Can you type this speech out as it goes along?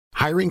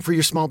Hiring for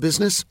your small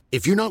business?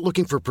 If you're not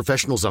looking for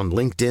professionals on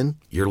LinkedIn,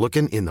 you're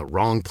looking in the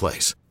wrong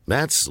place.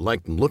 That's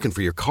like looking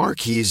for your car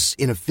keys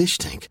in a fish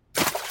tank.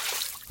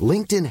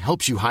 LinkedIn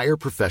helps you hire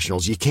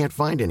professionals you can't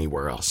find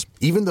anywhere else,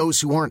 even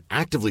those who aren't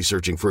actively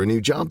searching for a new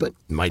job but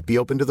might be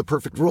open to the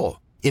perfect role.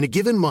 In a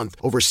given month,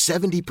 over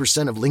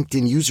 70% of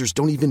LinkedIn users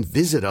don't even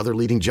visit other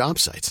leading job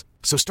sites.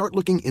 So start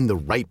looking in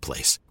the right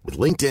place.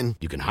 With LinkedIn,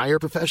 you can hire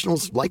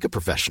professionals like a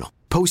professional.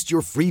 Post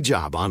your free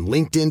job on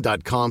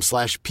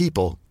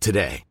linkedin.com/people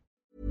today.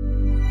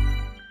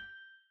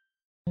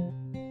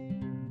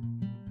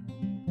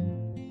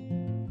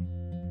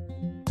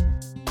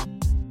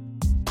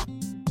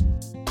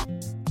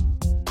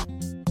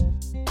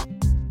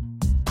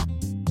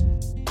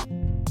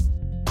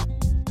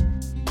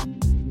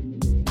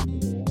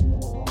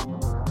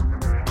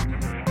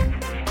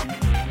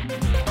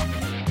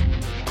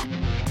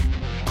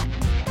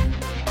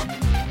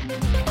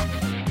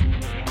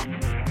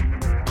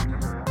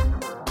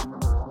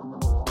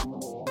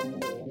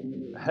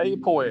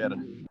 Hej på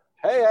er!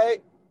 Hej,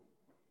 hej!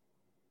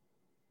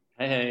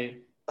 Hej,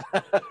 hej.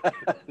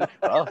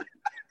 Ja.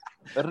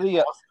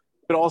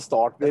 Bra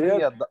start,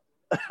 Birger.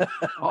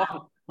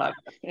 Ja, tack.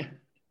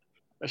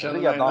 Jag känner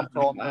Redan mig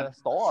från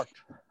start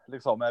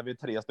liksom, är vi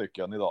 3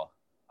 stycken idag.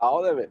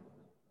 Ja, det är vi.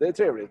 Det är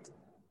trevligt.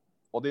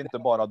 Och det är inte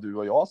bara du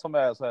och jag som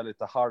är så här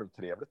lite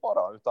halvtrevligt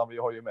bara, utan vi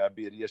har ju med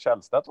Birger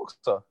Källstedt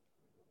också.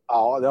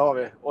 Ja, det har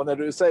vi. Och när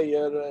du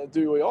säger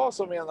du och jag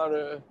så menar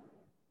du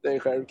dig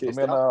själv,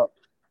 Christian?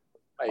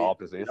 Ja,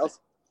 precis.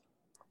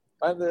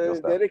 Men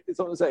det är riktigt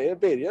som du säger.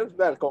 Birger,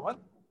 välkommen.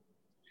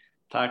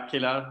 Tack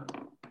killar.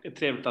 Det är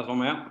trevligt att vara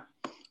med.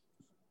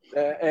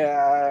 Det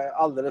är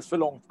alldeles för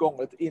långt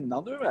gånget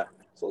innan du är med.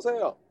 Så säger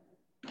jag.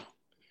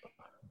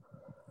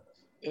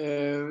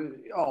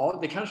 Ja,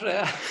 det kanske det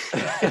är.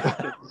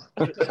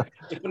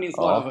 Det får ni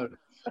svara för.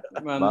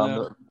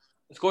 Men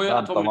skoj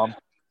att vara med.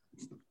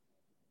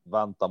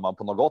 Väntar man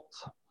på något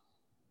gott?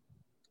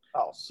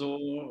 Ja. Så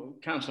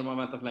kanske man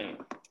väntar för länge.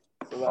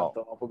 Så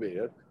väntar man på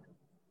Birger.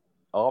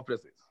 Ja,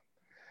 precis.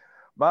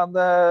 Men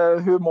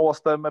hur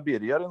mås det med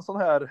Birger en sån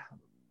här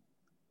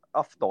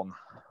afton?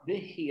 Det är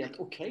helt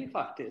okej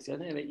faktiskt. Jag är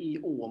nere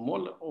i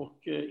Åmål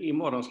och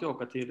imorgon ska jag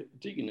åka till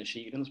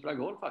Dynekilen och spela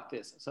golf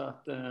faktiskt. Så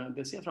att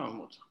det ser jag fram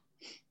emot.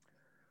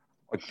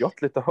 Och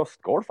gött, lite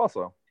höstgolf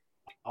alltså.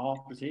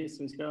 Ja,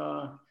 precis. Vi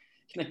ska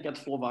knäcka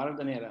 2 varv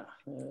där nere.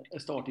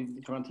 Start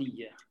i klockan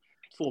 10.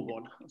 2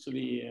 boll. Så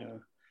vi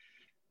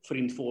får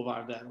in 2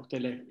 varv där. Och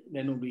det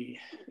nog bli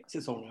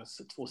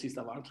säsongens 2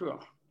 sista varv tror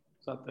jag.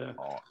 Så att det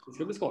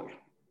ska bli skoj.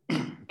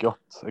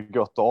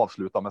 Gött att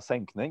avsluta med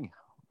sänkning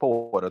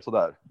på året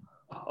sådär.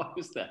 Ja,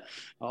 just det.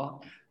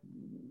 Ja,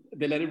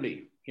 det lär det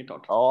bli, helt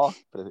klart. Ja,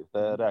 precis.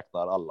 Det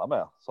räknar alla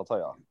med, så att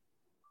säga.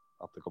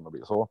 Att det kommer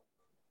bli så.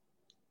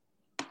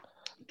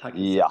 Tack.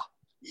 Ja,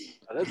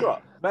 det tror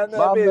jag. Men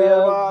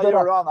Birger, vad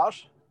gör du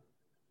annars?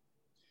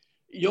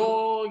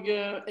 Jag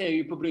är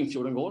ju på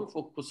Brynkfjorden Golf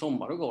och på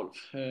Sommar och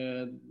Golf.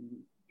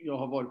 Jag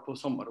har varit på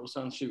Sommar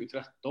sedan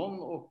 2013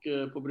 och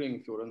på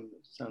Brynkfjorden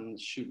sedan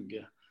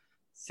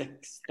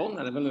 2016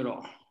 är det väl nu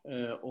då.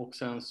 Och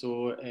sen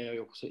så är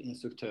jag också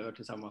instruktör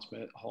tillsammans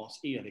med Hans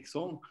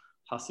Eriksson,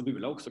 Hasse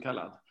Bula också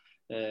kallad,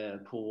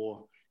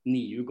 på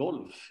NIU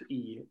Golf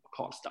i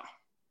Karlstad.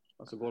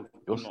 Alltså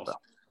golfgymnasiet.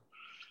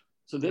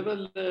 Så det är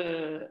väl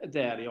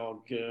där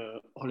jag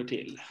håller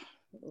till.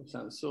 Och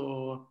sen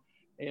så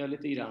är jag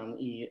lite grann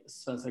i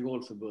Svenska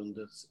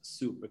Golfförbundets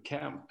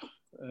Supercamp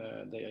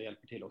där jag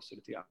hjälper till också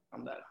lite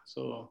grann där.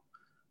 Så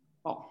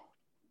ja,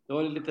 det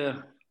var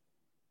lite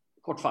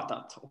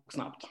kortfattat och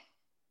snabbt.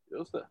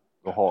 Just det.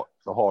 Då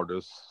har du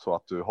så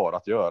att du har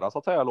att göra, så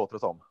att säga, låter det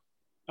som.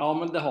 Ja,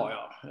 men det har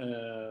jag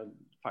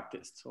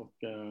faktiskt. Och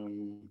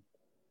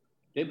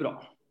det är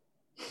bra.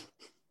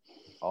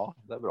 Ja,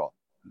 det är bra.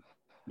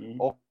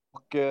 Mm.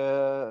 Och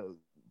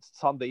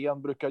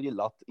Sandén brukar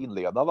gilla att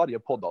inleda varje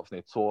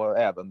poddavsnitt, så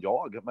även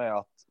jag, med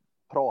att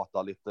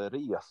prata lite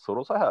resor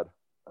och så här.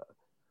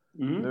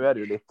 Mm. Nu är det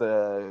ju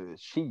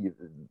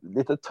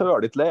lite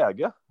törligt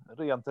läge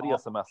rent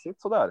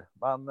resemässigt sådär.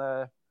 Men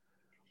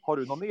har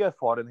du någon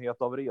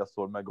erfarenhet av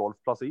resor med Golf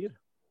Placir?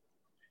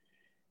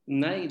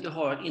 Nej, det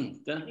har jag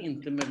inte.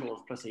 Inte med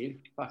Golf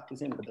Placir.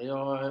 Faktiskt inte.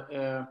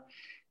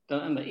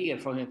 Den enda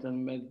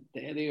erfarenheten med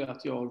det är ju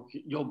att jag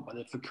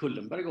jobbade för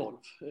Kullenberg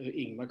Golf.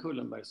 Ingmar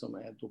Kullenberg som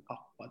är då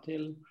pappa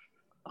till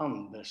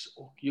Anders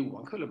och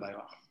Johan Kullenberg,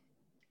 va?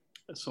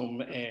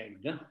 Som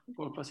ägde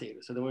Golf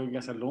Placir. Så det var ju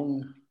ganska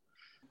lång.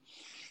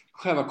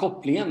 Själva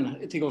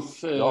kopplingen till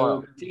Golf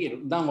Placir,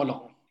 den var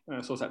lång.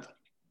 Så sett.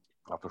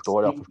 Jag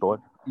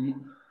förstår.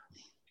 Mm.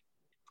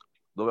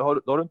 Då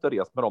har du inte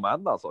rest med dem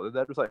än alltså? Det är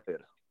det du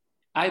säger?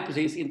 Nej,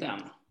 precis. Inte än.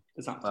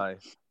 Det är sant. Nej.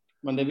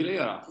 Men det vill jag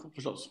göra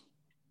förstås.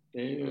 Det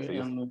är ju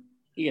precis. En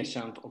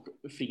erkänd och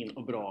fin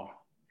och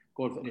bra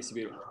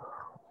golfresebyrå.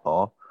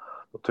 Ja,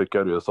 då tycker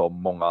jag du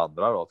som många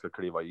andra då ska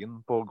kliva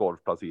in på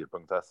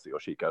golfplacir.se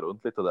och kika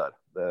runt lite där.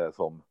 Det är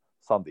som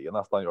Sandén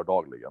nästan gör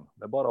dagligen.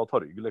 Det är bara att ta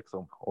rygg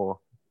liksom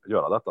och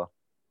göra detta.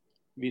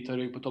 Vi tar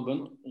rygg på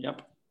Tobben.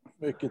 Japp.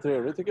 Mycket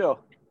trevligt tycker jag.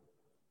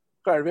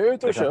 Själv är jag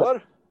ute och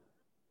kör.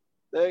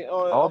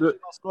 Ja, du...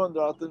 Jag som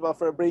undrar att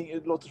varför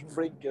det låter som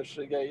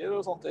blinkers-grejer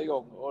och sånt är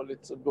igång. Och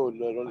lite så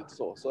buller och lite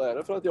så. Så är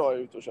det för att jag är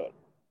ute och kör.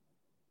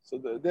 Så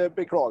det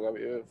beklagar vi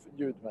ju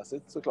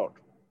ljudmässigt såklart.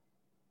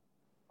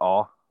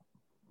 Ja,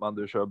 men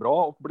du kör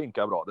bra och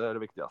blinkar bra. Det är det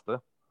viktigaste.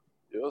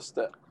 Just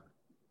det.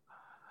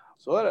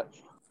 Så är det.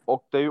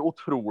 Och det är ju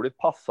otroligt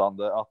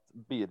passande att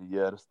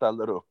Birger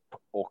ställer upp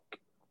och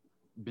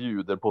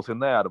bjuder på sin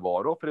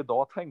närvaro. För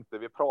idag tänkte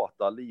vi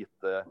prata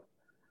lite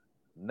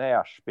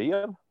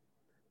närspel,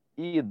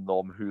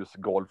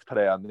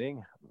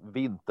 inomhusgolfträning,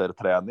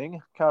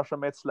 vinterträning, kanske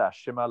med ett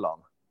slash emellan.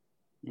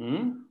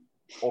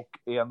 Och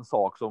en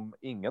sak som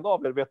ingen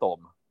av er vet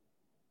om,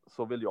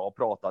 så vill jag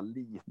prata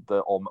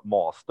lite om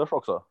Masters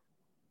också.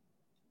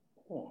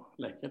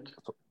 Läckert.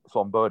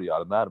 Som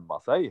börjar närma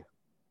sig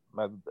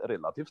med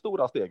relativt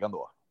stora steg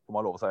ändå, får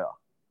man lov att säga.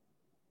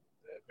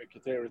 Det är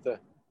mycket trevligt det.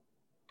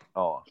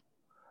 Ja.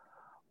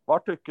 Var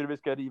tycker du vi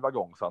ska riva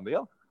igång,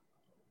 Sandén?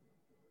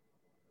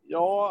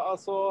 Ja,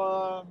 alltså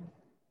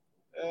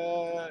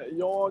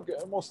jag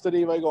måste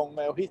riva igång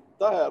med att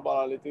hitta här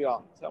bara lite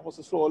grann. Så jag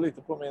måste slå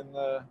lite på min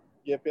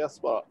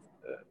GPS bara.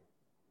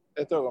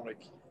 Ett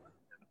ögonblick.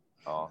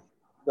 Ja.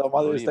 De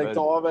hade ju stängt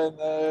av en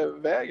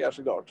väg här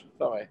såklart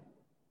för mig.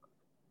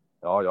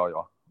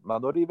 Ja.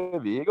 Men då river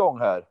vi igång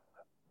här.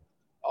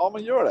 Ja,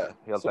 men gör det.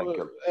 Helt så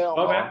enkelt. Är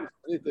jag med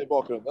lite i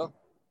bakgrunden.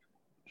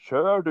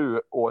 Kör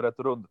du året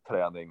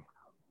runt-träning,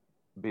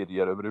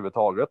 Birger,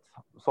 överhuvudtaget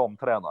som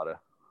tränare?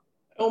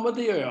 Ja, men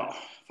det gör jag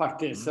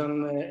faktiskt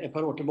sedan ett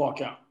par år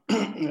tillbaka.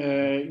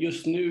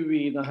 Just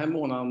nu i den här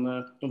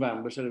månaden,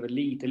 november, så är det väl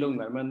lite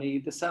lugnare. Men i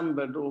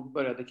december då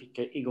började det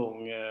kicka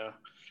igång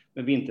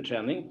med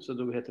vinterträning. Så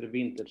då heter det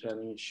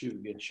vinterträning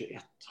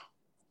 2021.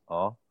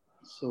 Ja.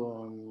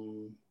 Så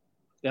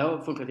det har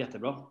funkat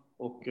jättebra.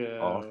 Och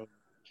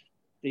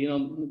det är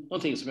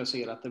någonting som jag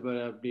ser att det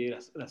börjar bli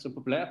rätt så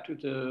populärt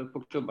ute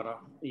på klubbarna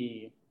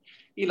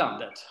i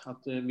landet.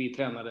 Att vi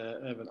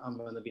tränare även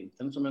använder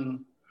vintern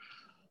som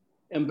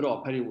en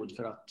bra period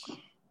för att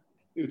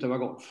utöva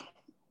golf.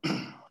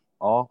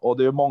 Ja, och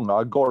det är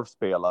många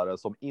golfspelare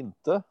som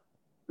inte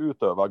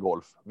utövar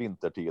golf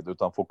vintertid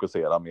utan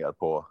fokuserar mer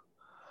på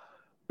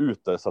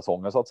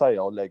utesäsongen så att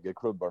säga och lägger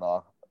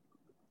klubborna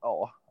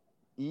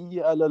i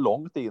eller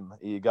långt in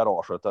i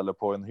garaget eller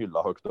på en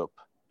hylla högt upp.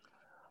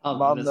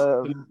 Alldeles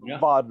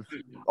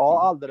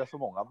alldeles för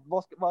många.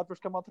 Varför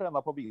ska man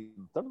träna på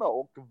vintern då?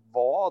 Och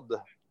vad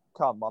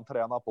kan man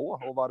träna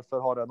på? Och varför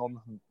har det någon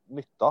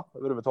nytta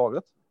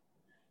överhuvudtaget?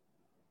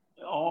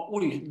 Ja,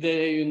 det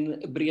är ju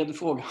en bred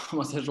fråga om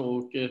man säger så,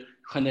 och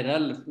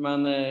generell.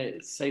 Men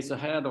säg så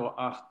här då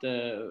att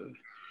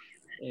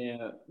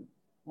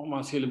om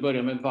man skulle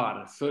börja med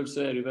varför,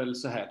 så är det väl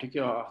så här tycker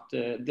jag att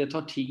det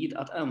tar tid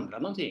att ändra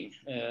någonting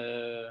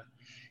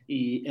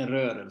i en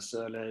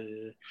rörelse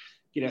eller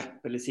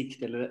grepp eller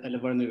sikte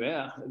eller vad det nu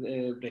är.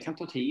 Det kan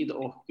ta tid,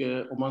 och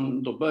om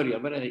man då börjar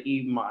med det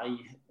i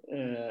maj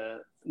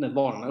när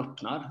banorna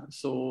öppnar,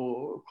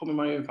 så kommer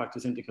man ju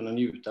faktiskt inte kunna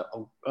njuta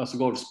av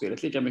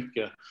golfspelet lika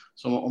mycket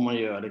som om man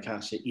gör det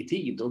kanske i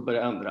tid och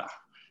börjar ändra.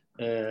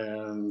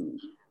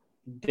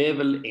 Det är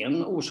väl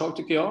en orsak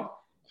tycker jag.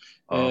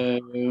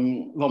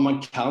 Vad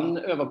man kan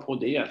öva på,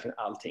 det är egentligen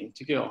allting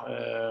tycker jag.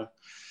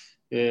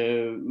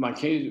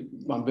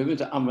 Man behöver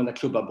inte använda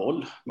klubba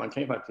boll. Man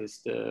kan ju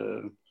faktiskt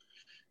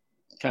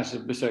kanske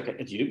besöka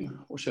ett gym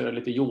och köra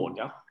lite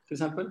yoga till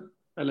exempel.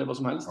 Eller vad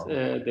som helst.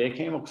 Det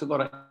kan ju också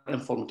vara en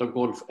form av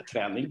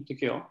golfträning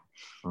tycker jag.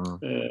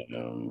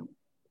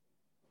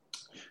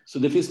 Så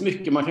det finns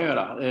mycket man kan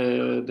göra.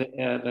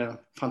 Det är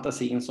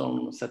fantasin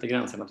som sätter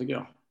gränserna tycker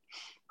jag.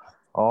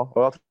 Ja,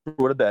 och jag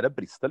tror det där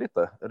brister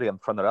lite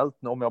rent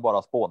generellt om jag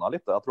bara spånar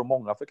lite. Jag tror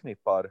många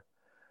förknippar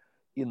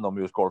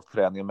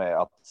inomhusgolfträning med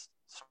att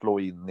slå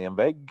in i en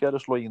vägg eller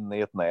slå in i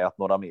ett nät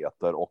några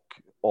meter, och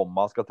om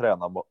man ska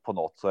träna på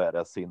något så är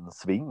det sin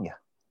sving,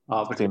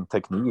 sin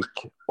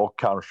teknik, och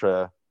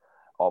kanske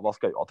vad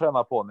ska jag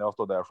träna på när jag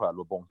står där själv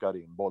och bonkar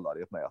in bollar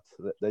i ett nät?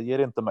 Det ger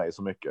inte mig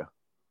så mycket.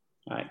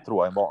 Nej.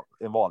 Tror jag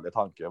en vanlig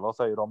tanke. Vad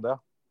säger du om det?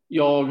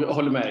 Jag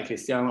håller med dig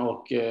Christian,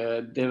 och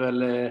det är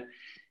väl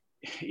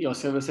jag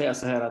ska väl säga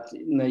så här att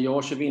när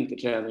jag kör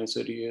vinterträning så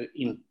är det ju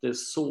inte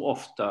så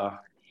ofta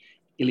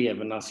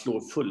eleverna slår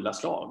fulla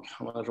slag,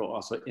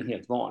 alltså en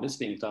helt vanlig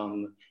sving,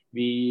 utan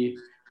vi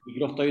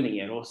grottar ju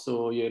ner oss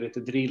och gör lite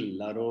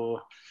drillar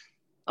och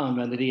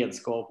använder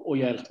redskap och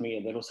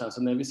hjälpmedel, och sen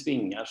så när vi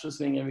svingar så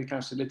svingar vi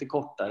kanske lite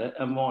kortare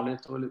än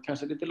vanligt och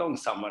kanske lite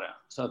långsammare,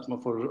 så att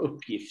man får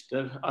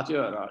uppgifter att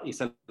göra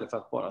istället för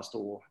att bara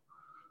stå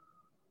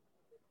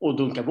och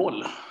dunka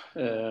boll.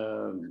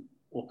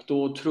 Och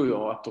då tror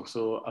jag att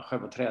också att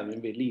själva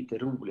träningen blir lite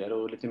roligare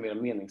och lite mer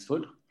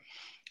meningsfull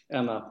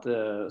än att,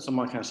 som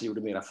man kanske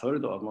gjorde mera förr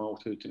då, att man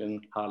åkte ut till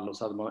en hall och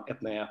så hade man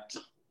ett nät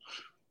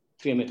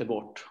 3 meter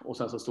bort, och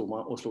sen så stod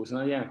man och slog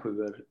sina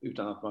järnsjuor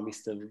utan att man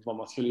visste vad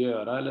man skulle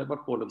göra eller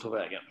vart bollen tog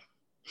vägen.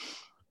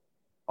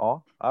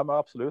 Ja, nej, men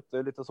absolut. Det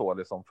är lite så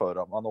liksom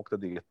förra. Man åkte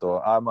dit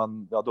och nej,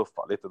 men jag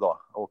duffar lite idag.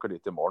 Jag åker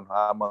dit imorgon.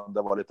 Nej, men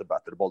det var lite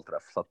bättre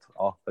bollträff så att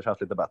ja, det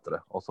känns lite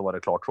bättre. Och så var det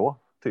klart så,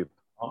 typ.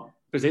 Ja,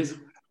 precis.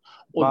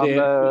 Och, Men,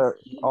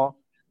 ja.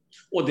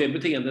 Och det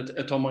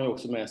beteendet tar man ju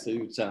också med sig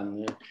ut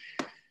sen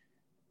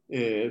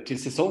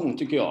till säsong,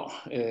 tycker jag.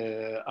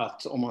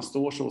 Att om man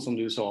står så som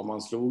du sa,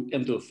 man slog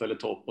en duff eller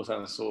topp och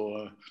sen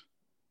så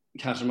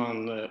kanske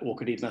man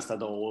åker dit nästa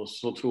dag och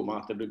så tror man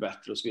att det blir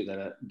bättre och så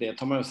vidare. Det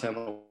tar man ju sen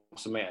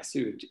också med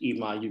sig ut i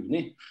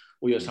maj-juni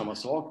och gör samma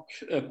sak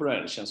på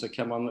ranchen, så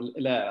kan man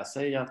lära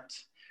sig att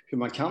hur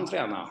man kan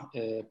träna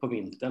på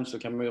vintern, så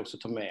kan man ju också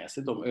ta med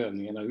sig de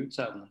övningarna ut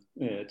sen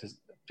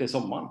till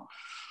sommaren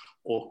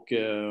och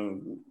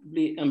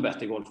bli en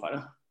bättre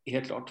golfare,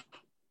 helt klart.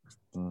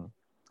 Mm.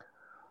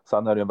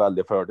 Sen är det en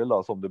väldig fördel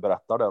då, som du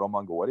berättar där, om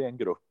man går i en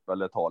grupp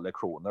eller tar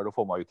lektioner, då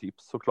får man ju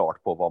tips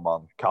såklart på vad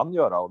man kan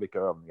göra och vilka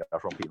övningar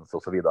som finns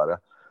och så vidare.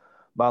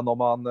 Men om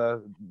man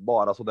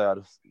bara så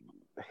där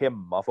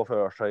hemma får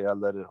för sig,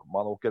 eller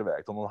man åker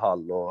iväg till någon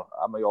hall och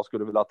ja, men jag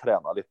skulle vilja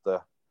träna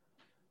lite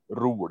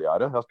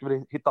roligare, jag skulle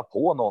vilja hitta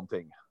på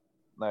någonting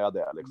när jag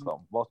är där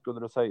liksom. Vad skulle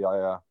du säga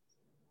är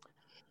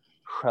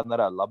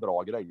generella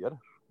bra grejer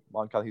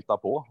man kan hitta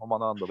på om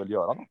man ändå vill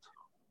göra något?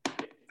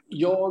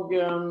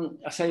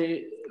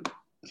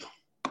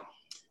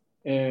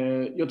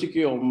 Jag tycker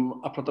ju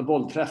om att prata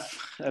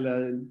bollträff,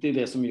 eller det är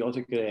det som jag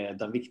tycker är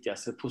den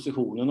viktigaste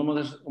positionen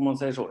om man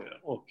säger så,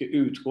 och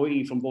utgå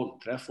ifrån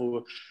bollträff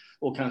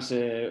och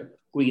kanske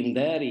gå in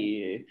där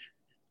i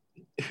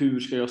hur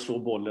ska jag slå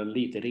bollen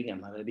lite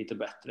renare, lite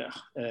bättre,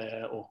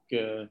 och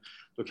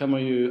då kan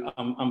man ju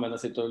använda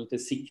sig av lite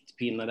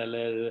siktpinnar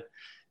eller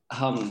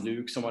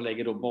handduk som man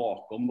lägger då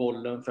bakom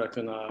bollen för att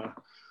kunna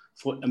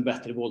få en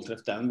bättre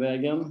bollträff den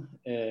vägen.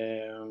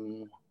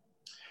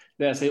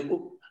 Lära sig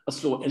att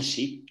slå en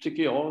chip,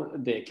 tycker jag.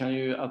 Det kan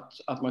ju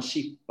att man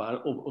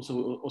chippar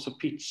och så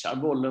pitchar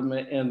bollen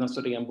med en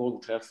alltså ren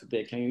bollträff.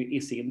 Det kan ju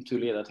i sin tur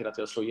leda till att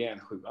jag slår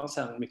järnsjuan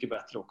sen mycket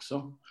bättre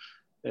också.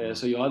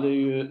 Så jag hade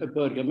ju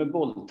börjat med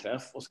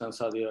bollträff och sen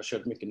så hade jag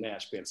kört mycket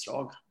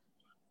närspelslag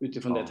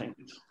utifrån det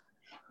tänket.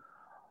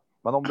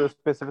 Men om du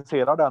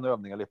specificerar den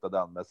övningen lite,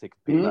 den med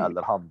siktpinne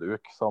eller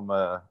handduk, som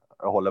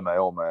jag håller med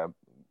om är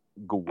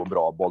god och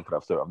bra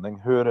bollträffsövning.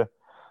 Hur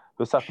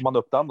sätter man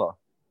upp den då?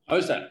 Ja,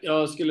 just det.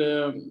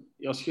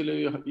 Jag skulle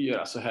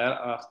göra så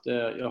här att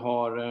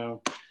jag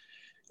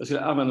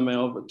skulle använda mig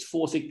av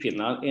 2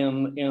 siktpinnar.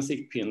 En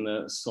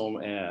siktpinne som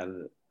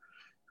är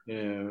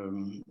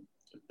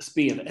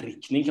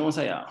spelriktning, kan man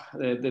säga.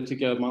 Det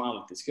tycker jag man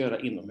alltid ska göra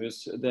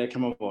inomhus. Där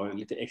kan man vara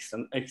lite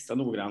extra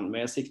noggrann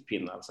med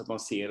siktpinnar så att man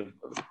ser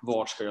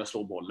vart ska jag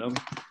slå bollen.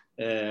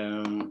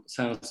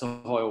 Sen så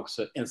har jag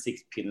också en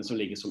siktpinne som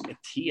ligger som ett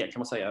T, kan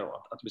man säga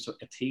då, att det blir så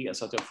ett T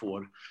så att jag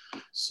får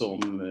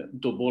som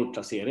då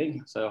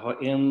bollplacering. Så jag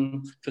har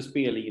en för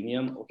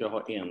spellinjen och jag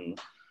har en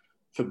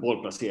för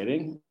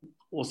bollplacering.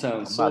 Och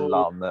sen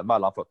så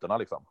mellan fötterna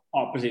liksom.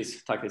 Ja,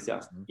 precis. Tack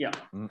Christian. Ja.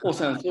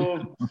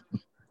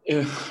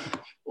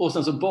 Och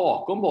sen så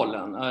bakom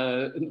bollen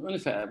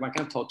ungefär, man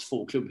kan ta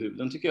 2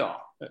 klubbhuvuden tycker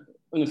jag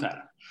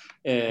ungefär.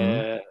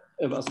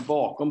 Alltså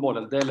bakom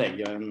bollen där lägger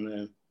jag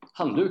en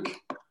handduk.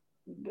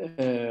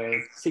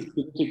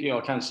 Siktpinne tycker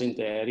jag kanske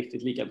inte är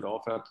riktigt lika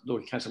bra, för att då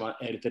kanske man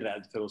är lite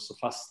rädd för att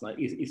fastna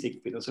i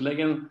siktpinnen. Så lägg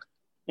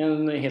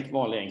en helt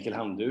vanlig enkel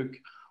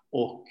handduk,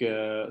 och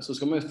så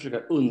ska man försöka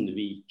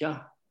undvika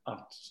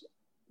att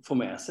få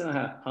med sig den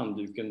här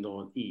handduken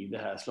då i det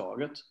här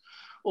slaget.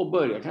 Och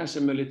börja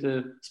kanske med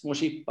lite små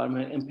chippar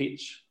med en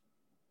pitch.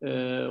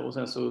 Och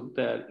sen så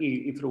där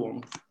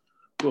ifrån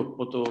gå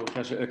uppåt och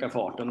kanske öka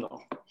farten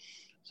då.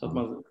 Så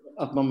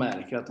att man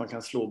märker att man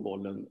kan slå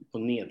bollen på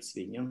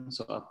nedsvingen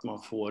så att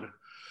man får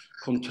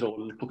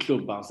kontroll på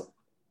klubbans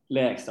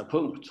lägsta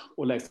punkt.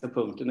 Och lägsta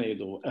punkten är ju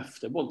då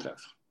efter bollträff.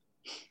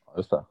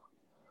 Just det.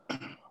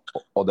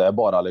 Och det är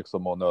bara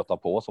liksom att nöta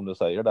på som du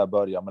säger. Där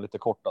börja med lite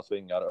korta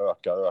svingar,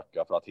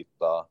 öka för att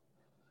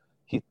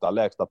hitta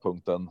lägsta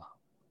punkten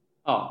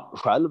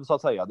själv så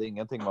att säga. Det är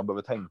ingenting man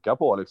behöver tänka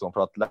på liksom,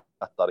 för att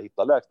lättare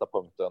hitta lägsta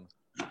punkten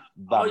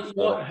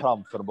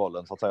framför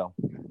bollen så att säga.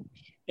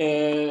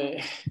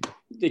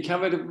 Det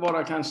kan väl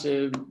vara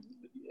kanske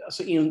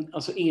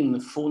alltså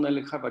infon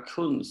eller själva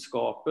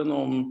kunskapen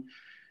om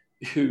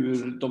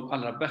hur de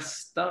allra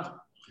bästa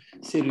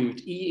ser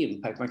ut i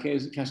impact. Man kan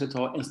ju kanske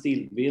ta en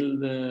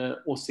stillbild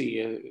och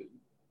se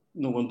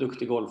någon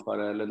duktig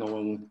golfare eller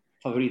någon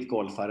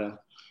favoritgolfare,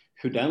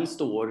 hur den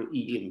står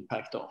i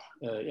impact då,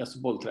 alltså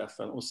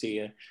bollträffen, och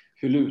se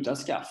hur lutar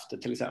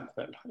skaftet till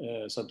exempel.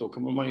 Så att då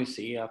kommer man ju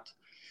se att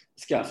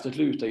skaftet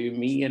lutar ju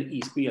mer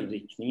i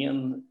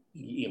spelriktningen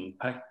i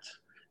impact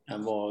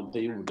än vad det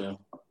gjorde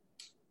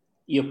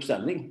i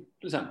uppställning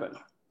till exempel.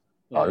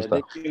 Ja, just det.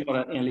 Det kan ju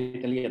vara en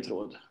liten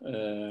ledtråd.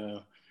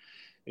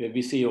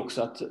 Vi ser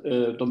också att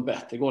de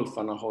bättre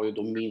golfarna har ju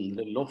då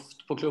mindre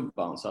loft på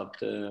klubban så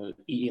att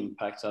i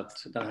impact, så att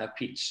den här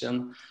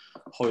pitchen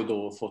har ju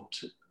då fått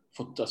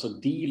fått alltså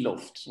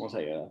deloft, som man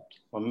säger, att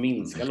man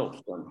minskar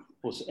loften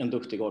hos en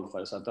duktig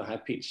golfare, så att den här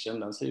pitchen,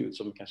 den ser ut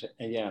som kanske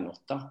en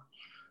järnåtta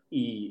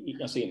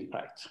alltså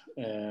impact.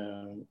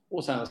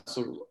 Och sen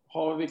så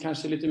har vi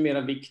kanske lite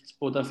mera vikt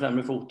på den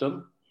främre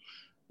foten.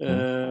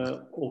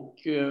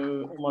 Och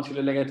om man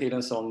skulle lägga till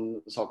en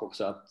sån sak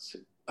också, att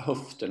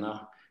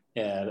höfterna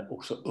är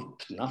också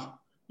öppna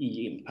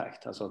i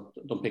impact, alltså att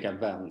de pekar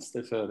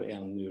vänster för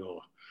en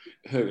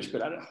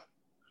högerspelare.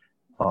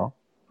 Ja.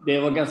 Det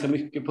var ganska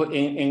mycket på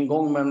en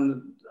gång,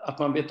 men att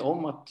man vet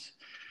om att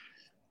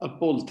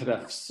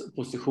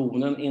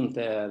bollträffspositionen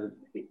inte är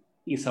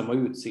i samma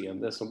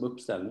utseende som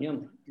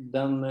uppställningen.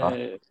 Den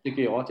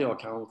tycker jag att jag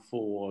kan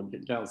få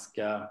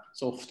ganska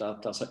så ofta,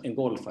 att alltså en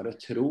golfare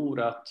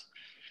tror att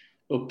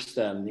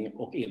uppställning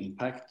och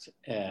impact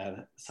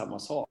är samma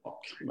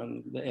sak,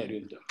 men det är det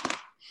ju inte.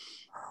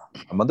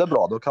 Ja, men det är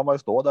bra, då kan man ju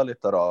stå där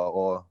lite då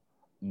och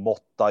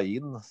måtta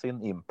in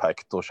sin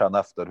impact och känna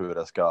efter hur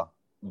det ska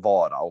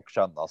vara och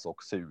kännas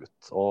och se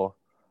ut, och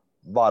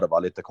varva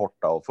lite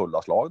korta och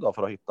fulla slag då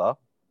för att hitta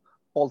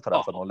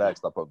bollträffen och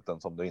lägsta punkten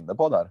som du är inne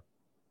på där.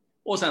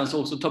 Och sen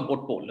så också ta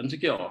bort bollen,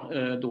 tycker jag,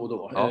 då och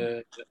då. Ja.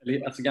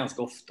 Alltså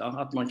ganska ofta,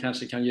 att man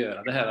kanske kan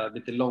göra det här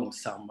lite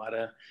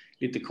långsammare,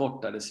 lite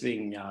kortare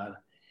svingar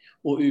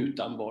och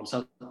utan boll, så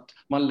att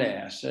man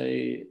lär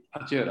sig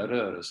att göra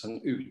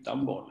rörelsen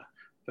utan boll.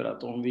 För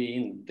att om vi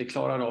inte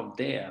klarar av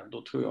det,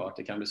 då tror jag att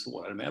det kan bli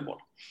svårare med boll.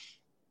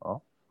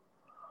 Ja,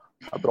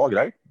 bra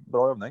grej,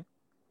 bra övning.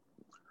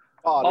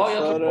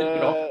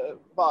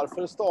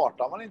 Varför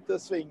startar man inte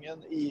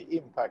svingen i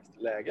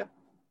impactläge?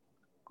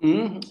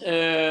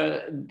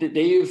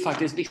 Det är ju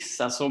faktiskt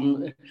vissa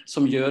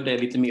som gör det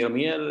lite mer och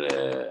mer,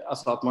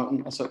 alltså att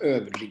man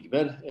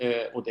överdriver,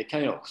 och det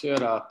kan jag också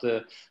göra, att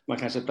man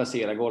kanske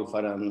placerar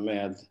golfaren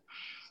med,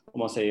 om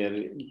man säger,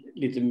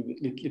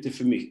 lite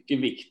för mycket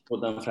vikt på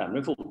den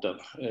främre foten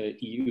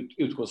i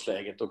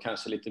utgångsläget, och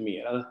kanske lite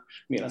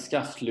mera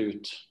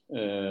skaftlut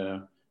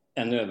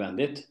än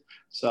nödvändigt.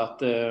 Så att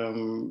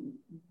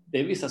det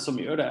är vissa som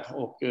gör det,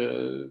 och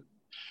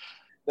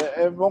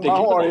många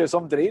har det ju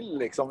som drill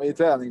liksom, i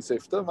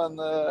träningssyfte, men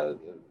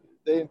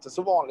det är inte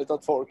så vanligt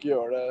att folk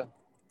gör det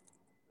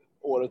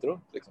året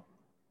runt liksom.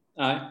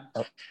 Nej.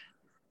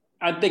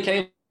 Det kan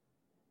ju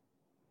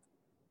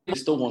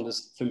stående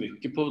för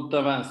mycket på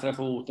den vänstra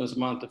foten, så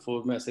man inte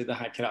får med sig den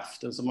här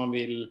kraften som man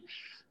vill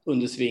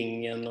under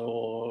svingen,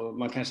 och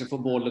man kanske får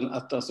bollen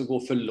att alltså gå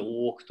för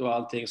lågt och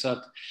allting. Så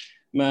att,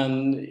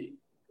 men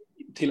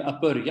till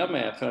att börja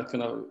med, för att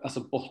kunna alltså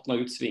bottna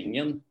ut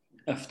svingen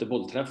efter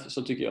bollträff,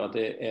 så tycker jag att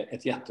det är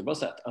ett jättebra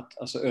sätt att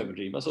alltså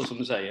överdriva, så som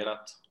du säger,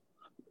 att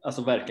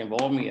alltså verkligen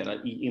vara mera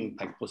i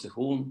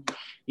impactposition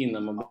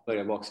innan man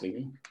börjar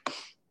baksvingen.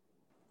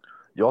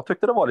 Jag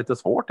tyckte det var lite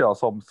svårt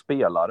som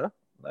spelare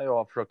när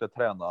jag försökte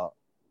träna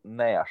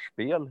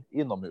närspel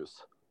inomhus.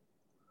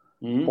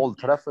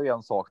 Bollträff är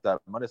en sak där,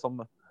 man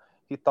liksom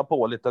hittar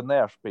på lite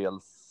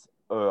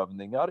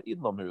närspelsövningar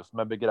inomhus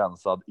med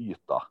begränsad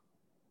yta.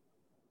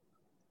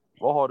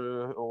 Vad har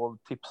du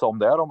att tipsa om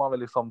där, om man vill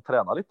liksom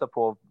träna lite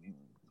på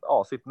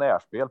sitt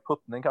närspel?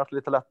 Puttning kanske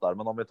lite lättare,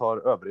 men om vi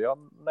tar övriga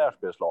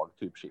närspelslag,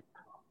 typ chip.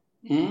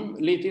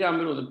 Lite grann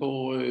beroende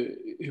på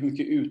hur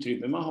mycket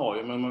utrymme man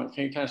har, men man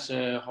kan ju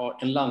kanske ha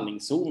en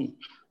landningszon.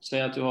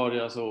 Säg att du har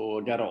alltså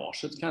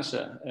garaget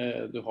kanske,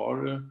 du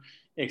har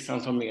x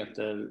antal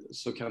meter,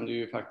 så kan du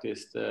ju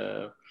faktiskt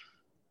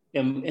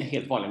en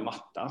helt vanlig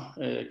matta,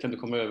 kan du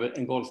komma över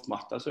en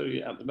golfmatta så är det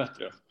ju ännu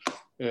bättre.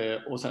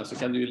 Och sen så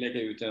kan du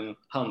lägga ut en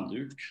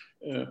handduk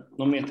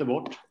någon meter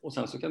bort, och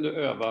sen så kan du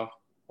öva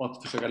på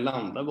att försöka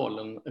landa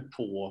bollen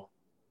på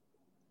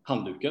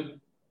handduken.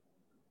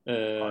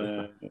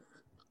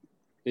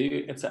 Det är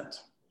ju ett sätt.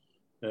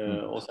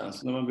 Och sen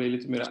så när man blir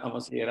lite mer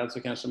avancerad,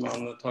 så kanske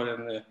man tar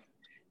en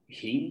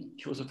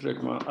hink, och så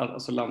försöker man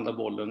alltså landa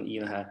bollen i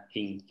den här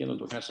hinken, och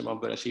då kanske man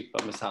börjar chippa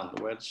med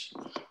sandwedge.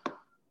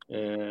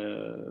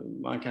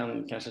 Man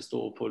kan kanske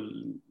stå på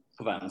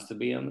vänster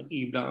ben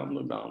ibland,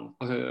 och ibland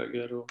på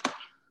höger. Och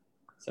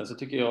sen så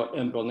tycker jag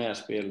en bra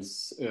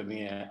närspelsövning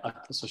är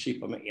att alltså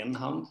chippa med en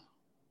hand.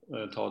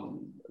 Ta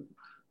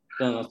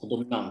den alltså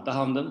dominanta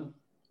handen.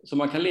 Så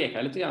man kan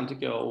leka lite grann,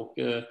 tycker jag, och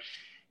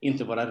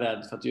inte vara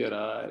rädd för att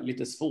göra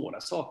lite svåra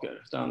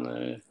saker, utan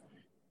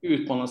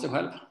utmana sig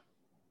själv.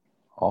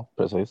 Ja,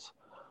 precis.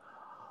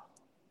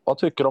 Vad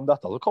tycker du om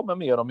detta? Så kommer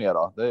mer och mer.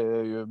 Det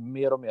är ju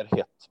mer och mer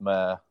hett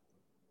med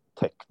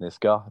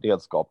tekniska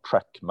redskap,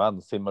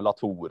 trackman,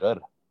 simulatorer.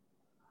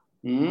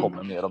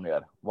 Kommer mer och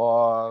mer.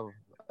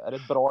 Är det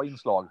ett bra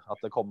inslag att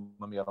det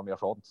kommer mer och mer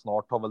sånt?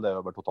 Snart har väl det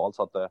över totalt,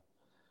 så att det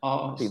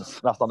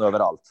finns nästan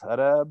överallt. Är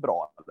det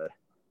bra eller?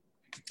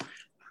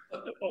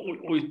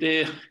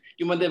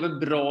 Men det är väl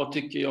bra,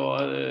 tycker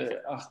jag,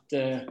 att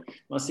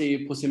man ser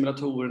ju på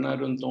simulatorerna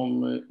runt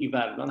om i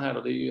Värmland här,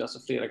 och det är ju alltså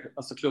flera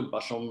klubbar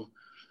som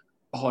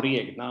har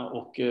egna,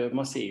 och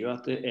man ser ju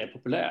att det är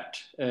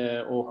populärt.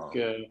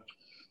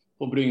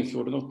 På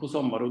Bryngsfjorden och på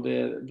sommar, och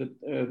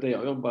där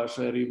jag jobbar,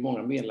 så är det ju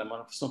många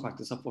medlemmar som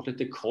faktiskt har fått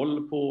lite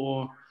koll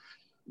på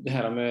det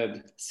här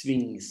med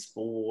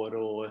svingspår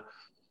och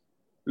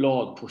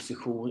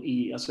bladposition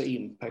i alltså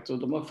impact, och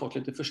de har fått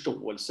lite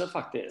förståelse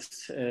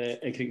faktiskt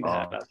kring det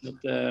här.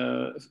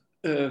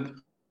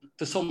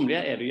 För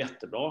somliga är det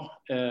jättebra,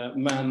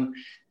 men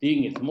det är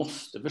inget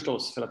måste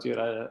förstås för att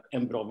göra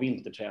en bra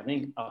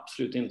vinterträning.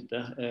 Absolut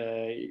inte.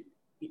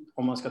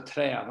 Om man ska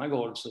träna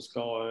golf så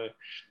ska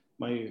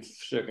man ju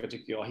försöka,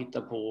 tycker jag,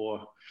 hitta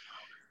på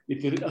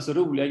lite alltså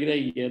roliga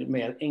grejer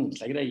med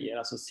enkla grejer.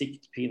 Alltså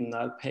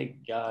siktpinnar,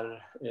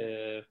 peggar,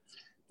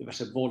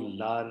 diverse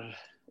bollar,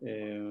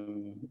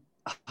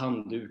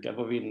 handdukar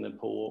var vi inne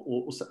på.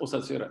 Och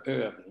sen så göra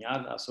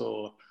övningar.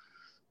 Alltså,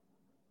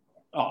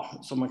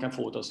 som man kan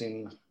få av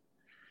sin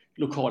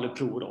lokala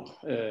prov då.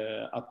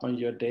 Att man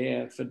gör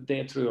det, för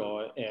det tror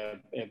jag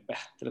är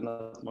bättre än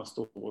att man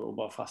står och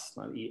bara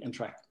fastnar i en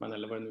trackman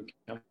eller vad det nu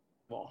kan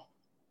vara.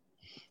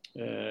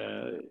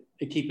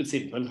 Keep it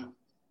simple.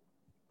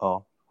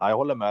 Ja, jag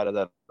håller med dig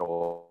där.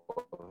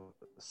 Och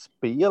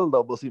spel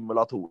då på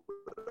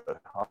simulatorer.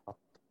 Att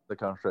det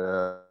kanske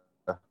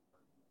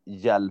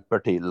hjälper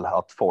till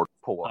att folk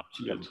på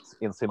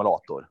en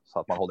simulator så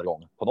att man håller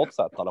igång på något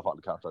sätt i alla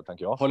fall, kanske,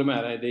 tänker jag. Håller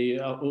med dig.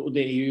 Det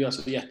är ju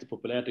alltså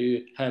jättepopulärt. Det är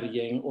ju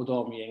herrgäng och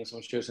damgäng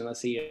som kör sina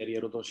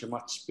serier och de kör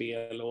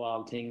matchspel och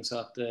allting. Så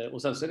att,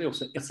 och sen så är det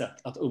också ett sätt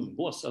att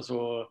umgås.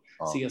 Alltså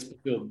ses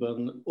på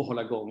klubben och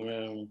hålla igång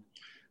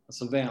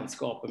alltså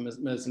vänskapen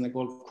med sina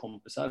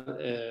golfkompisar.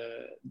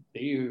 Det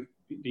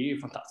är ju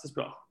fantastiskt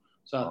bra.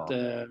 Så att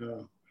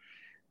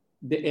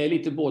det är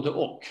lite både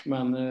och,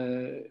 men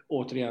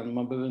återigen,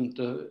 man behöver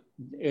inte,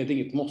 det är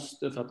inget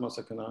måste för att man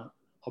ska kunna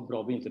ha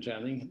bra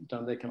vinterträning,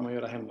 utan det kan man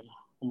göra hemma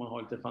om man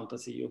har lite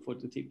fantasi och får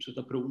lite tips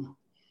utav prov.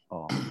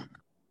 Ja.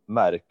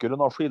 Märker du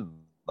någon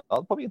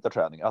skillnad på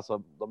vinterträning?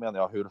 Alltså, då menar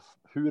jag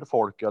hur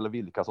folk eller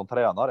vilka som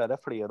tränar, är det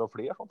fler och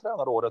fler som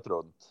tränar året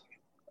runt?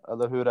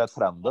 Eller hur är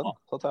trenden,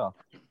 så att säga?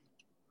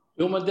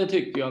 Jo, men det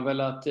tycker jag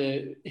väl att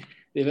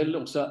det är väl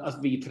också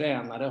att vi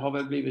tränare har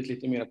väl blivit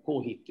lite mer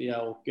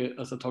påhittiga och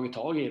alltså tagit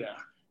tag i det.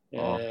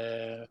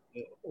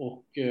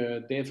 Och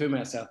det för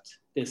med sig att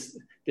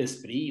det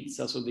sprids.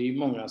 Alltså det är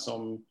många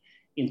som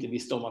inte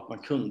visste om att man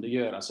kunde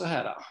göra så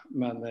här.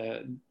 Men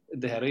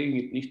det här är ju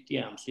inget nytt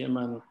egentligen,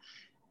 men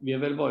vi har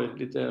väl varit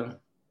lite,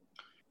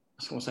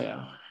 vad ska man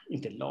säga,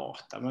 inte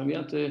lata, men vi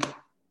har inte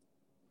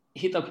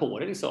hittat på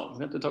det liksom. Vi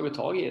har inte tagit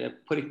tag i det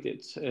på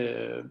riktigt,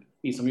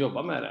 vi som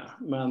jobbar med det.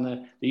 Men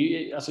det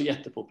är ju alltså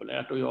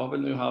jättepopulärt, och jag har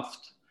väl nu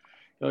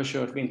jag har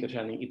kört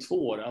vinterträning i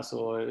 2 år,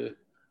 alltså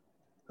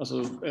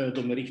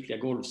de är riktiga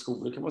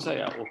golfskolor kan man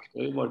säga, och det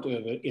har ju varit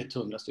över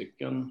 100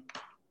 stycken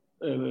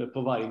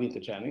på varje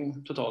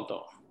vinterträning totalt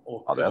då.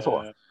 Och, ja, det är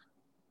så.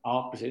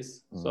 Ja,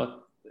 precis. Så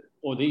att,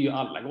 och det är ju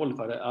alla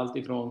golfare, allt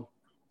ifrån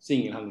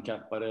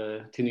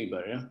singelhandikappade till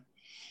nybörjare.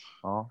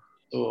 Ja.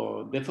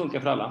 Så det funkar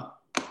för alla.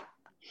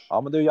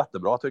 Ja, men det är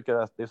jättebra. Jag tycker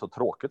att det är så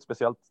tråkigt,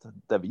 speciellt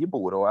där vi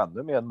bor och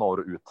ännu mer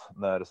norrut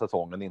när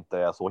säsongen inte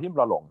är så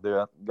himla lång. Det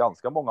är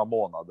ganska många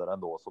månader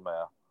ändå som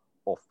är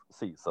off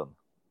season,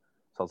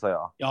 så att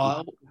säga.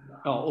 Ja,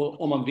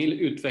 och om man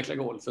vill utveckla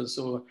golfen,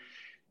 så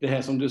det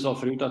här som du sa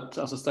förut, att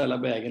alltså ställa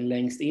vägen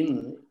längst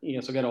in i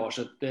alltså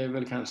garaget, det är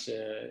väl kanske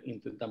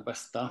inte den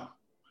bästa.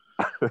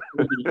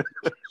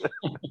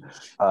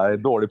 Nej,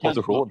 dålig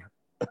position.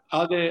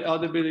 Ja,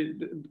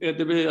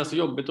 det blir alltså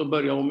jobbigt att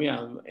börja om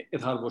igen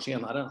ett halvår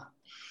senare.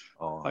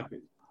 Ja.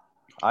 Faktiskt.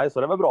 Nej, så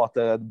det är väl bra att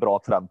det är ett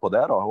bra trend på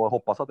det då, och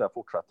hoppas att det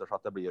fortsätter så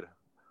att det blir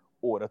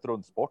året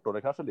runt sport, och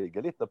det kanske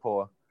ligger lite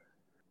på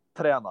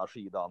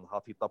tränarsidan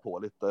att hitta på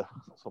lite,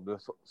 som du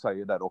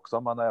säger där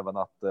också, men även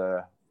att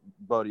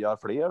börjar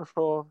fler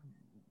så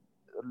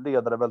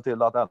leder det väl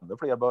till att ännu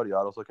fler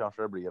börjar, och så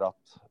kanske det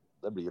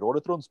blir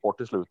året runt sport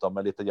till slut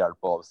med lite hjälp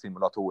av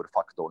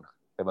simulatorfaktorn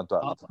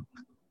eventuellt. Ja.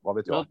 Vad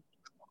vet jag? Ja.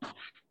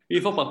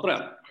 Vi får hoppas på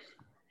det.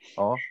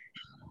 Ja,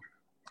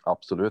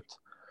 absolut.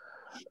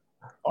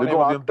 Har ni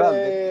varit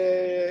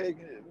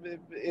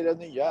i det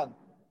nya än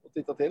och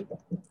titta till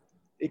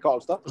i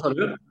Karlstad?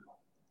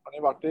 Har ni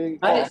varit i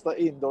Karlstad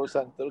Indoor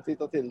Center och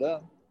tittat till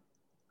det?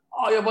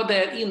 Ja, jag var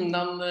där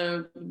innan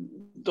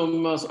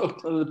de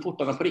öppnade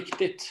portarna på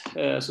riktigt.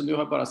 Så nu har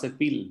jag bara sett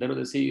bilder och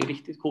det ser ju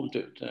riktigt coolt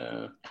ut.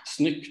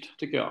 Snyggt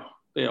tycker jag,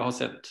 det jag har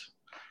sett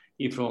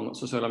ifrån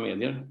sociala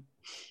medier.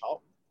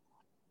 Ja.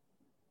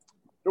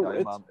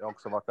 Roligt. Ja, jag har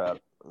också varit där.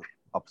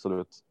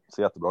 Absolut,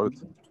 ser jättebra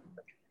ut.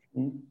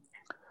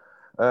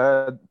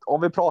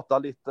 Om vi pratar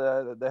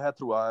lite, det här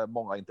tror jag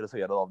många är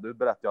intresserade av. Du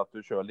berättade att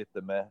du kör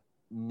lite med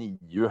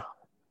NIU.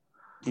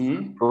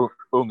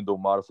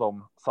 Ungdomar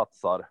som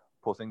satsar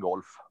på sin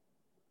golf.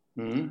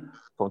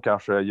 Som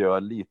kanske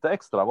gör lite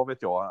extra, vad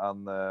vet jag,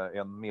 än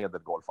en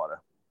medelgolfare.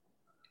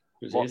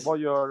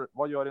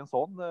 Vad gör en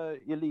sån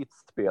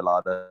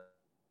elitspelare?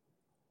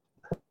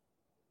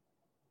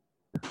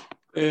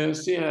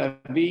 Se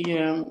här,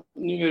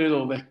 nu är det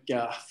då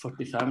vecka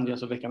 45, det är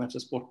alltså veckan efter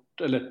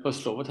sport eller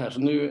höstlovet här, så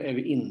nu är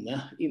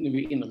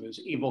vi inomhus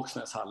i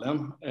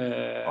Våxnäshallen,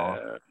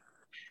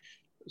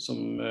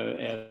 som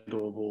är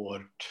då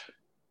vårt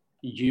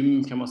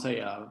gym kan man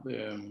säga,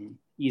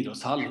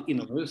 idrottshall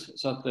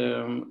inomhus. Så att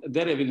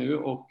där är vi nu,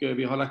 och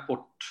vi har lagt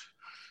bort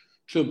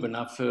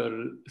klubborna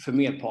för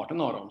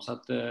merparten av dem. Så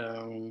att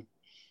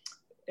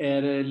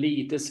är det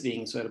lite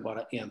sving så är det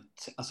bara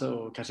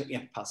kanske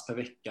ett pass per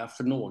vecka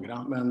för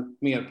några. Men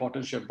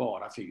merparten kör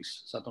bara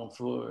fys så att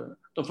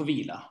de får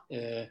vila.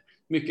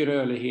 Mycket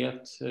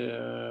rörlighet,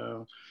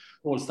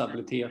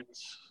 bollstabilitet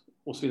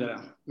och så vidare.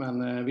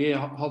 Men vi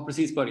har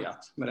precis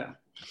börjat med det.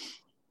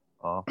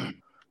 Ja.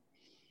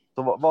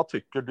 Så vad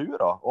tycker du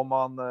då? Om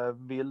man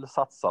vill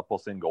satsa på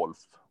sin golf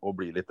och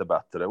bli lite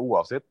bättre,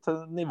 oavsett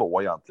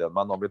nivå egentligen.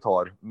 Men om vi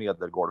tar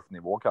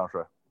medelgolfnivå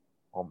kanske.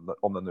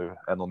 Om det nu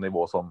är någon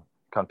nivå som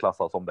kan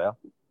klassas som det.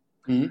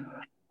 Mm.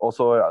 Och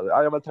så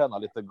jag vill träna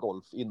lite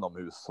golf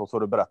inomhus. Och så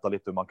du berättar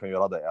lite hur man kan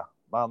göra det.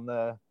 Men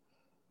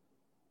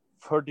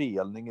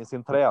fördelning i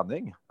sin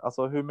träning.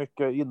 Alltså hur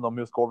mycket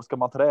inomhusgolf ska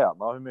man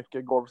träna? Hur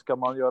mycket golf ska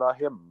man göra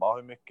hemma?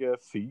 Hur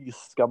mycket fys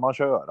ska man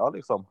köra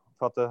liksom?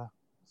 För att det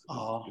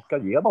ska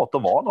ge något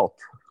och vara något.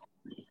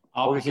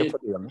 Ja, och vilken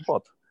fördelning på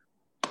det.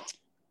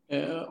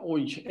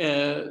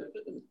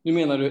 Nu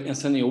menar du en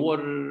senior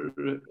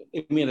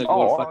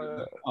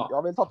medelgolfare? Ja.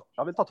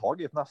 Jag vill ta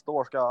tag i det. Nästa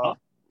år ska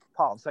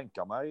fan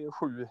sänka mig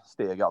 7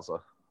 steg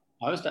alltså.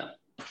 Ja, just det.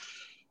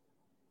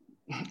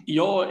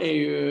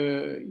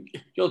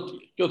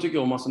 Jag tycker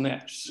om alltså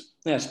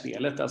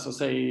närspelet, alltså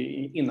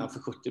säg innanför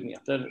 70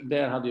 meter.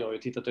 Där hade jag ju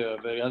tittat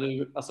över, jag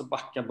hade alltså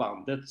backat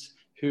bandet.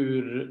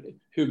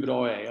 Hur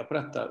bra är jag på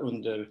detta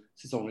under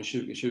säsongen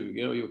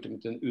 2020 och gjort en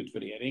liten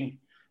utvärdering.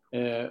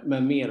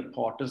 Men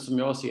merparten som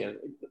jag ser,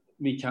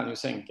 vi kan ju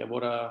sänka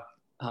våra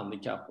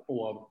handikapp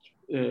och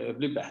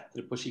bli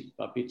bättre på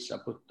chippa, pitcha,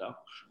 putta,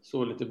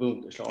 så lite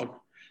bunkerslag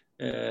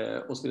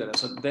och så vidare.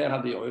 Så där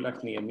hade jag ju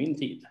lagt ner min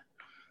tid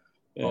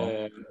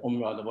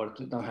om jag hade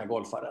varit den här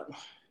golfaren.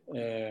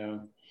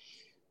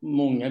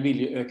 Många vill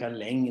ju öka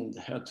längd.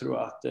 Jag tror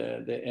att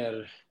det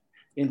är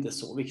inte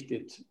så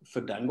viktigt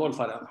för den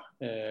golfaren.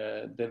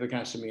 Det är väl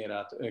kanske mer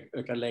att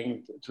öka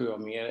längd, tror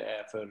jag mer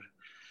är för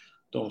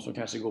de som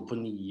kanske går på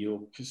 9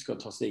 och ska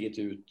ta steget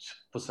ut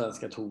på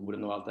svenska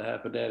touren och allt det här.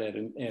 För där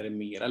är det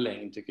mera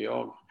längd tycker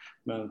jag.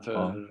 Men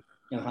för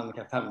en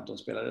handikapp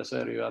 15-spelare så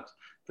är det ju att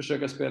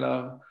försöka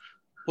spela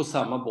på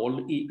samma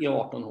boll i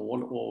 18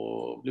 hål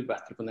och bli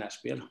bättre på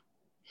närspel.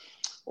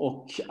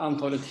 Och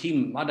antalet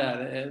timmar där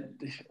är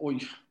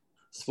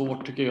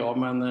svårt tycker jag,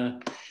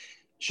 men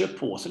kör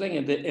på så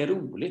länge det är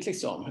roligt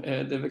liksom.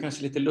 Det är väl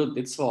kanske lite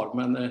luddigt svar,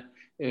 men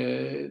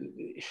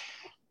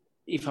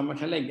ifall man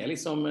kan lägga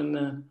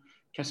liksom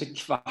kanske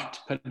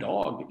kvart per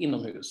dag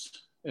inomhus.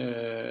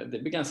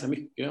 Det blir ganska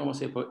mycket om man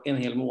ser på en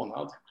hel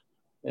månad.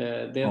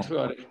 Det tror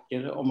jag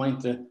räcker om man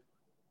inte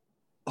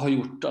har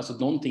gjort alltså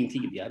någonting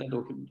tidigare.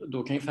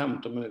 Då kan ju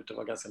 15 minuter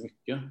vara ganska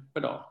mycket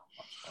per dag.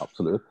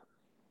 Absolut.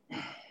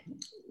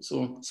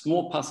 Så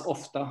små pass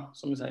ofta,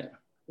 som vi säger.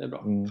 Det är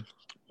bra.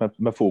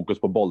 Med fokus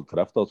på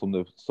bollträff då, som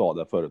du sa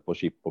där förut på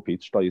chip och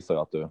pitch då, gissar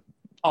jag att du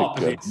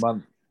tycker.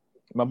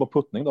 Men på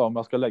puttning då, om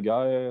jag ska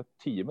lägga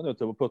 10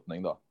 minuter på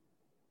puttning då,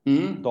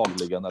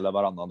 dagligen eller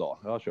varannan dag.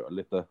 Jag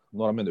kör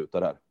några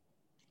minuter här.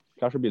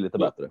 Kanske blir lite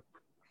bättre.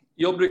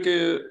 Jag brukar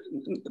ju,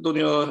 då när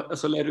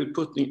jag lär ut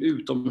puttning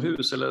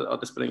utomhus, eller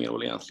det spelar ingen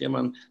roll egentligen,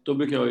 men då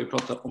brukar jag ju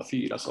prata om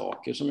 4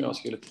 saker som jag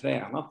skulle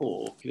träna på.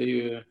 Och det är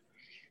ju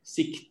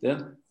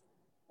sikte,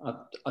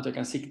 att jag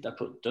kan sikta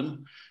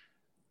putten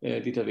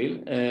dit jag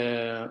vill,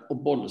 och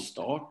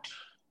bollstart,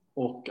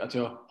 och att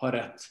jag har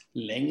rätt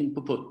längd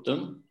på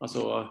putten,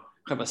 alltså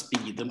själva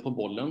speeden på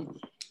bollen,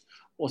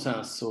 och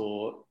sen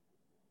så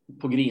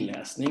på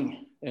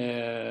greenläsning.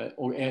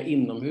 Och är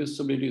inomhus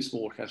så blir det ju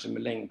svårt kanske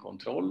med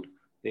längdkontroll.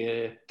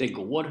 Det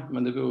går,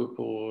 men det beror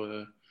på,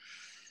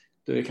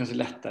 det är kanske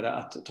lättare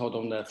att ta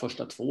de där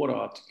första 2 då,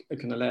 att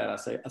kunna lära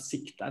sig att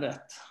sikta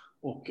rätt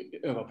och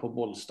öva på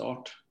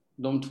bollstart.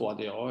 De 2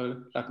 hade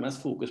jag lagt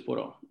mest fokus på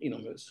då,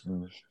 inomhus.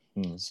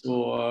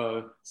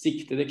 Så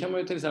sikte, det kan man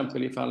ju till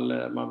exempel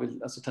ifall man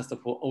vill alltså testa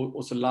på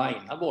och så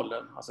linea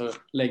bollen, alltså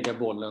lägga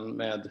bollen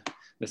med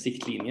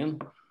siktlinjen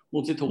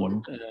mot sitt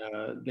hål.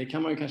 Det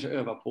kan man ju kanske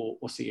öva på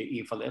och se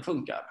ifall det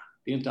funkar.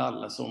 Det är ju inte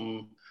alla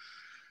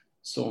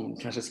som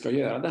kanske ska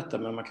göra detta,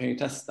 men man kan ju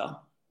testa.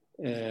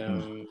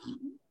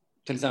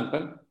 Till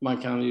exempel,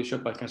 man kan ju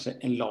köpa kanske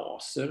en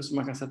laser som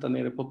man kan sätta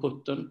nere på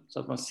putten så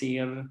att man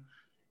ser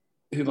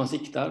hur man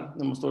siktar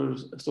när man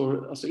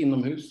står alltså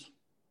inomhus.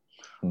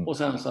 Och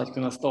sen så att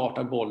kunna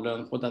starta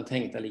bollen på den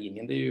tänkta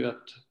linjen, det är ju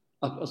att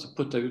alltså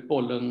putta ut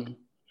bollen,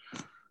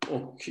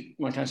 och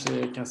man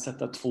kanske kan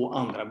sätta 2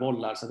 andra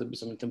bollar så att det blir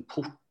som en liten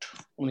port,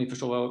 om ni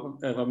förstår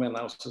vad jag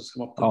menar, och så ska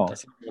man putta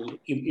sin boll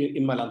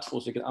emellan 2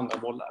 stycken andra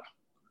bollar.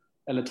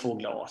 Eller 2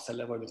 glas,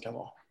 eller vad det kan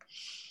vara.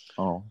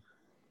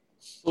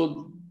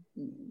 Så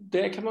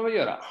det kan man väl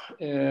göra.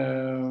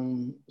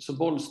 Så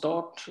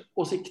bollstart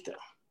och sikte.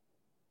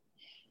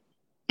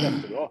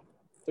 Jättebra,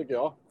 tycker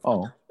jag.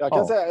 Jag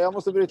kan säga, jag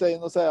måste bryta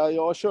in och säga,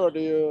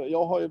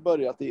 jag har ju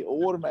börjat i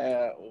år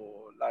med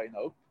att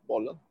linea upp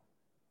bollen.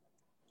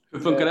 Hur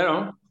funkar det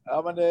då?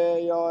 Ja, men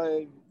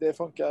det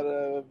funkar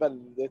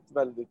väldigt,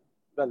 väldigt,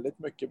 väldigt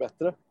mycket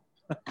bättre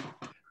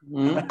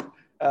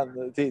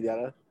än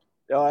tidigare.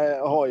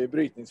 Jag har ju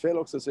brytningsfel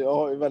också, så jag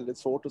har ju väldigt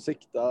svårt att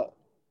sikta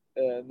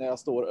när jag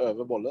står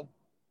över bollen.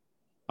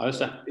 Ja, just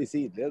det. I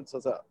sidled så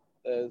att säga.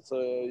 Så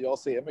jag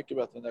ser mycket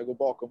bättre när jag går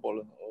bakom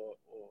bollen och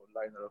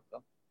linear upp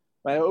den.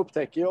 Men jag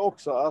upptäcker ju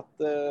också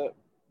att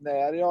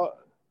när jag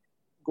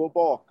går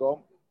bakom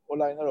och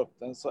linear upp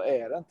den så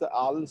är det inte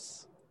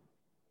alls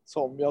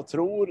som jag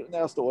tror när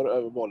jag står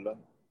över bollen.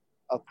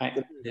 Att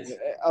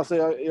alltså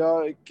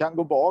jag kan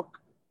gå bak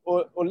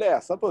och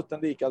läsa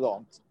putten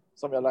likadant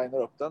som jag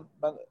linear upp den.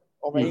 Men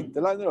om jag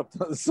inte linear upp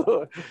den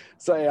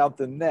så är jag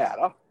inte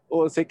nära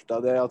och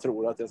sikta där jag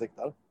tror att jag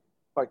siktar.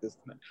 Faktiskt.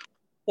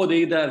 Och det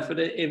är därför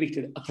det är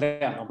viktigt att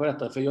träna på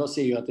detta. För jag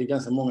ser ju att det är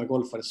ganska många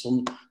golfare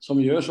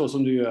som gör så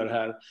som du gör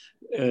här.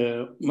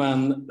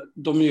 Men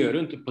de gör det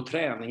inte på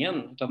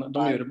träningen. Utan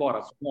de gör det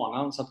bara på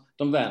banan. Så att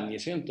de vänjer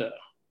sig inte.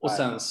 Och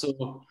sen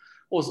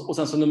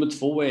så nummer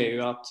 2 är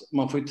ju att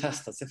man får ju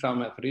testa sig fram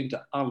med. För det är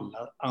inte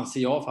alla, anser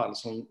jag i alla fall,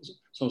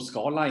 som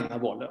ska linea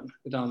bollen.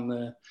 Utan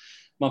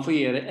man får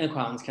ge det en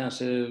chans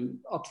kanske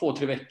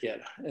 2-3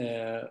 veckor.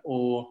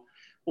 Och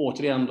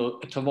återigen då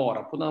ta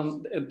vara på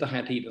den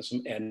här tiden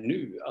som är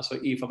nu. Alltså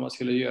ifall man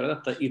skulle göra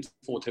detta i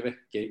 2-3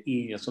 veckor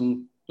i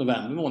som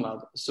november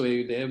månad så är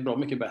ju det bra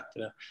mycket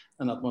bättre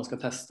än att man ska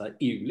testa i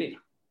juli.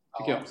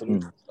 Tycker jag.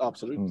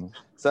 Absolut.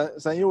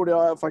 Sen gjorde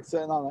jag faktiskt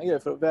en annan grej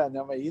för att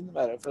vänja mig in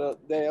med det. För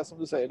det är som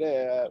du säger, det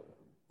är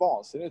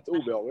vansinnigt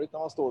obehagligt när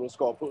man står och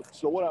ska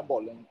slå den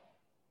bollen.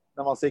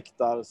 När man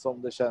siktar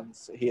som det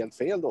känns helt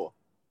fel då.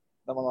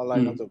 När man har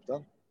linat upp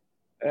den.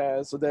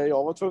 Så det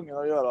jag var tvungen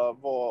att göra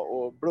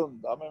var att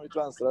blunda med mitt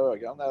vänstra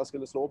öga när jag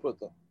skulle slå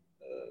putten.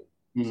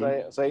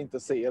 Så jag inte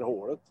ser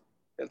hålet,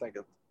 helt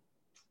enkelt.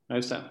 Ja,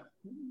 just det.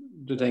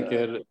 Du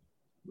tänker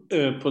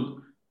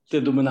på det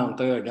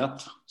dominanta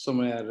ögat som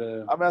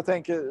är... Ja, men jag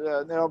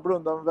tänker, när jag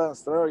blundar med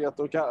vänstra ögat,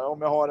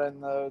 om jag har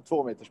en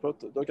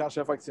 2-metersputt, då kanske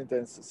jag faktiskt inte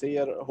ens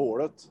ser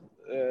hålet.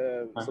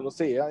 Så då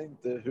ser jag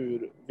inte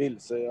hur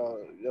vilse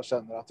jag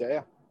känner att jag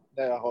är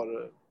när jag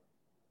har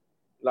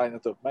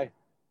linat upp mig.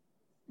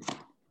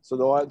 Så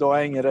då har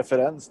jag ingen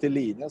referens till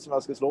linjen som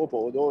jag ska slå på.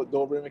 Och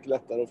då blir det mycket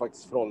lättare att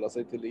faktiskt förhålla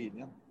sig till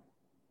linjen.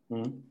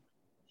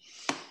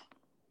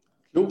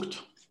 Klokt.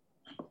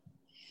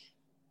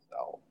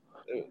 Ja,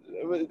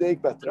 det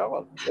gick bättre i alla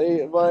fall.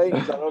 Det var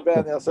enklare att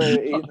vänja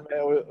sig in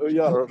med och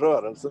göra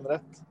rörelsen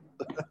rätt.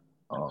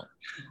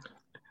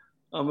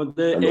 Ja, men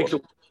det är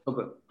klokt.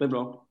 Det är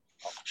bra.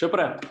 Kör på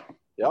det.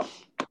 Ja.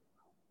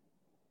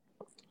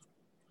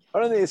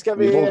 Hörrni,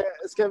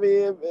 ska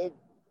vi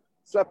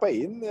släppa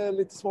in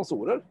lite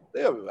sponsorer?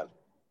 Det gör vi väl?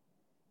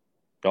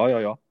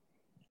 Ja.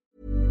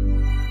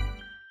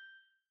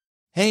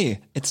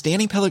 Hey, it's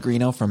Danny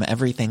Pellegrino from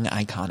Everything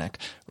Iconic.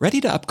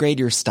 Ready to upgrade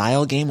your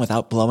style game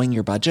without blowing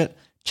your budget?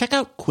 Check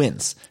out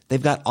Quince.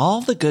 They've got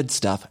all the good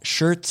stuff,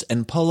 shirts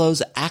and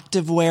polos,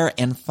 activewear,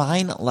 and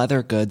fine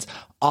leather goods,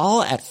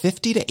 all at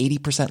 50 to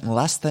 80%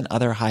 less than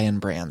other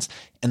high-end brands.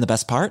 And the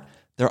best part?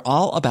 They're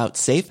all about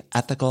safe,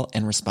 ethical,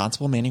 and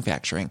responsible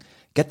manufacturing.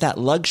 Get that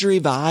luxury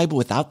vibe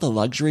without the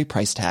luxury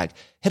price tag.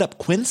 Hit up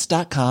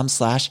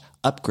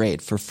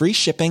quince.com/upgrade for free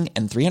shipping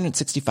and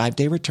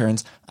 365-day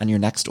returns on your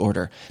next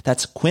order.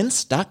 That's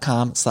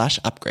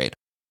quince.com/upgrade.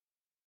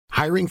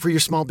 Hiring for your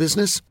small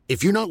business?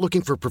 If you're not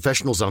looking for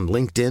professionals on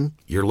LinkedIn,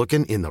 you're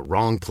looking in the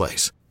wrong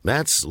place.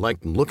 That's like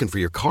looking for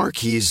your car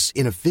keys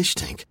in a fish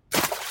tank.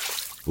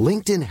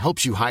 LinkedIn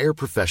helps you hire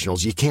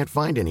professionals you can't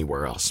find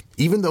anywhere else,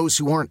 even those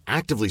who aren't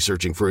actively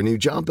searching for a new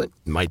job but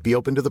might be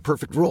open to the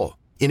perfect role.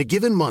 In a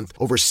given month,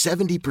 over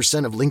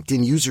 70% of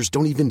LinkedIn users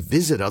don't even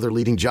visit other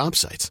leading job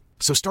sites.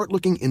 So start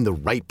looking in the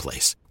right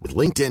place. With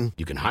LinkedIn,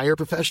 you can hire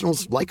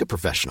professionals like a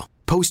professional.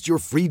 Post your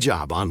free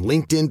job on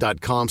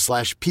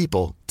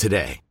linkedin.com/people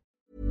today.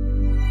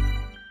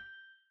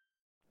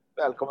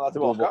 Välkomna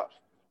tillbaka.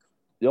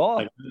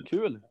 Ja,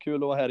 kul att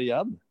vara här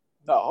igen.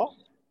 Ja.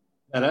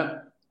 Är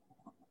det?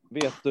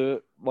 Vet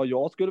du vad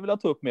jag skulle vilja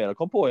ta upp mer? Jag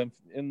kom på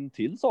en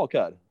till sak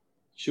här.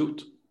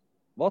 Shoot.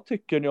 Vad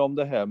tycker ni om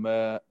det här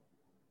med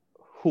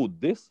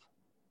hoodies?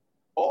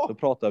 Då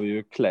pratar vi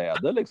ju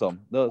kläder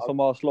liksom. Det som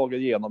har slagit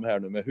igenom här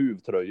nu med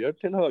huvtröjor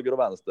till höger och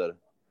vänster.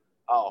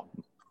 Ja.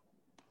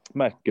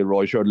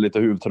 McIlroy körde lite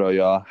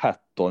huvtröja.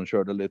 Hatton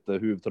körde lite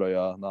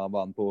huvtröja när han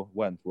vann på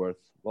Wentworth.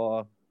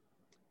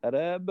 Är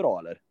det bra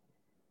eller?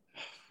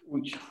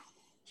 Oj.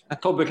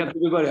 Tobbe, kan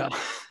du börja?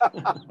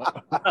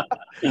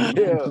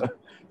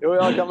 Jo,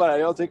 jag kan börja.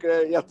 Jag tycker det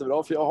är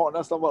jättebra för jag har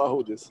nästan bara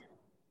hoodies.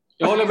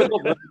 Jag håller med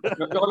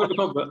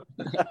Tobbe.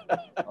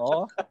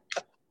 Ja.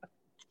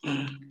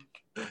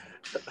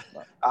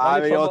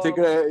 Nej, men jag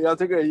tycker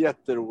det är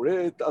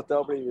jätteroligt att det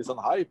har blivit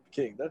sån hype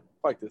kring det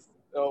faktiskt.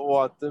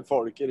 Och att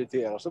folk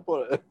irriterar sig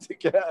på det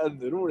tycker jag är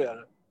ännu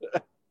roligare.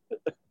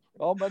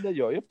 Ja, men det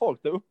gör ju folk.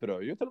 Det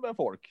upprör ju till och med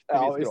folk.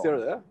 Ja, visst gör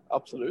det.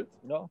 Absolut.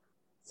 Ja.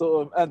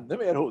 Så ännu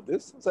mer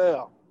hoodies, säger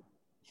jag.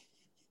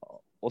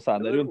 Ja. Och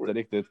sen är det ju inte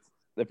riktigt...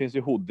 Det finns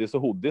ju hoodies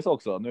och hoodies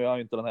också. Nu är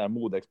jag inte den här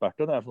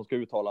modeexperten här som ska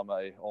uttala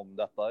mig om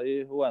detta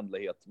i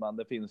oändlighet. Men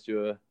det finns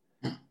ju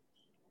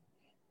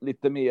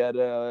lite mer...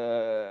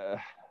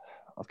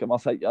 vad ska man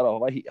säga då?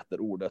 Vad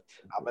heter ordet?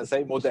 Ja, men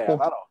säg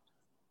moderna då.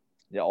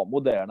 Ja,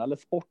 moderna eller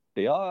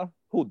sportiga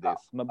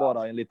hoodies med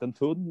bara en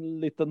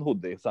liten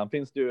hoodie. Sen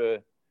finns det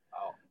ju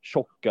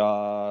tjocka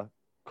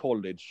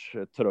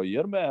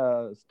college-tröjor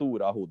med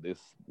stora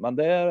hoodies. Men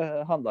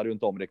det handlar ju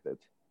inte om riktigt.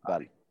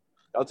 Väl.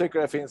 Jag tycker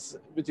det finns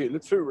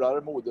betydligt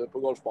fulare mode på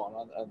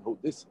golfbanan än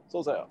hoodies, så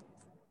att säga.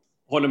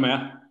 Håller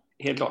med,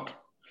 helt klart.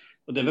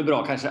 Och det är väl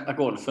bra kanske att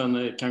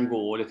golfen kan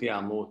gå lite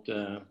grann mot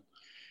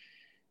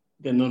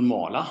det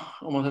normala,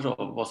 om man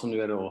förstår vad som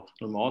nu är då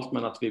normalt,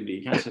 men att vi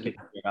blir kanske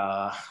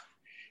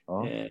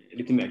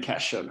lite mer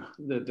casual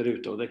där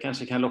ute, och det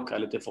kanske kan locka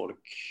lite folk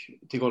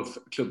till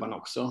golfklubbarna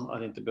också,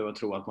 att inte behöva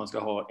tro att man ska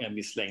ha en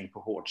viss längd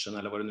på shortsen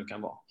eller vad det nu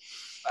kan vara.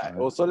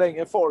 Nej, och så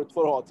länge folk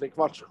får ha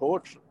 3/4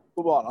 shorts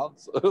på banan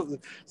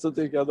så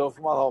tycker jag då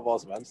får man ha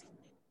vad som helst.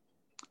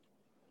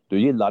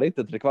 Du gillar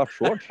inte 3/4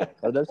 shorts,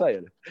 är det du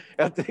säger?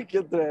 Jag tycker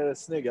inte det är det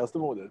snyggaste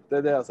modet, det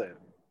är det jag säger.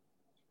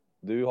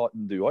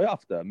 Du har ju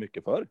haft det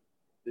mycket förr.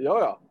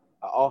 Ja.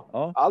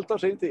 Allt har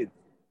sin tid.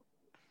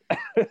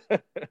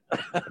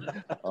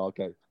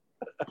 Okej.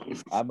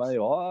 Nej, men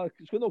jag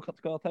skulle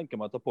nog kunna tänka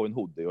mig att ta på en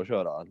hoodie och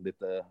köra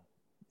lite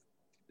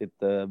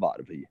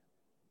varv i.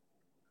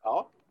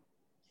 Ja.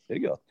 Det är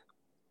gött.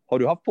 Har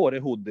du haft på dig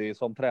hoodie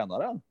som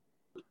tränare?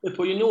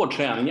 På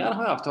juniorträningar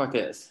har jag haft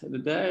faktiskt.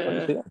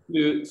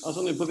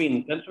 Nu på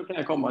vintern så kan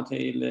jag komma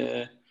till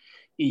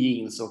i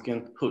jeans och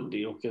en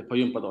hoodie och ett par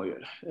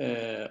gympadojor.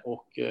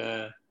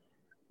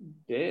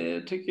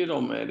 Det tycker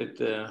de är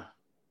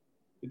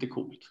lite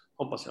coolt,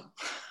 hoppas jag.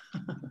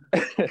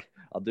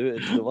 Ja, du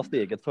var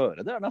steget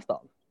före där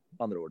nästan,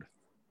 andra ord.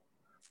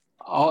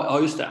 Ja,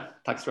 just det.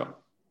 Tack så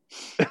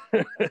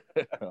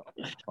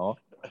Ja.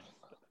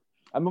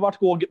 Men vart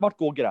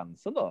går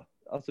gränsen då?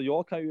 Alltså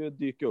jag kan ju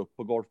dyka upp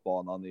på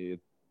golfbanan i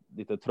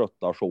lite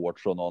trötta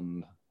shorts och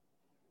någon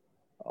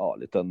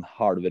liten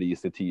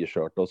halvrisig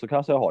t-shirt, och så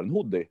kanske jag har en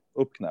hoodie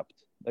uppknäppt.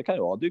 Det kan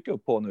jag dyka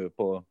upp på nu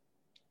på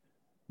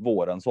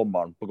våren,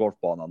 sommaren på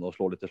golfbanan och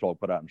slå lite slag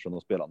på ranchen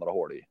och spela några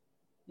hål i.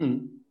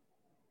 Mm.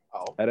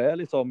 Ja. Är det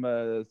liksom,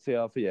 ser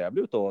jag för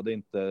jävligt ut då? Det är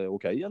inte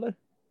okej, eller?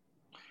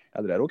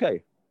 Eller är det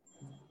okej?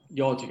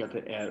 Jag tycker att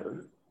det är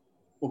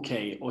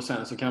okej. Och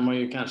sen så kan man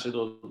ju kanske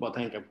då bara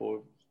tänka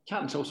på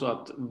kanske också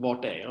att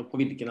vart är jag, på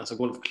vilken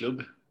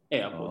golfklubb är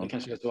jag på. Det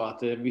kanske är så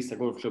att vissa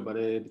golfklubbar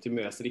är lite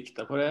mer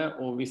strikta på det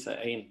och vissa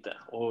är inte.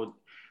 Och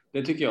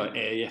det tycker jag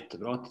är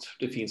jättebra, att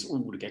det finns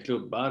olika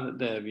klubbar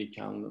där vi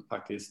kan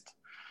faktiskt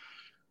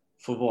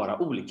få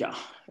vara olika.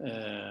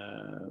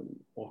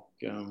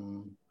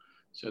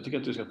 Så jag tycker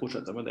att du ska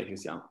fortsätta med det,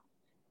 Christian.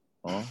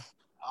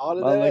 Ja,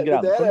 det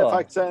där är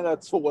faktiskt en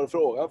rätt svår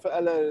fråga.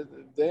 Eller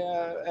det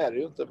är det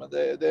ju inte, men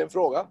det är en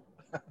fråga.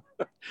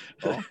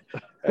 Ja.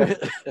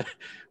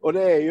 Och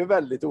det är ju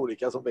väldigt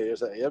olika, som Birger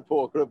säger,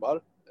 på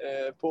klubbar.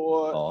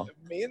 På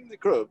min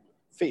klubb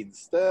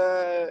finns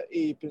det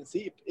i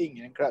princip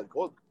ingen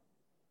klädkod.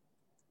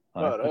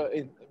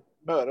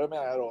 Möre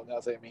menar jag då när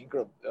jag säger min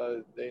klubb.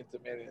 Det är inte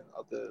mer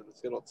att det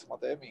ska låta som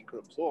att det är min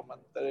klubb så, men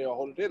det är det jag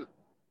håller till.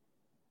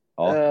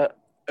 Ja.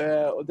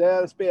 Och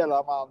där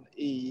spelar man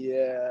i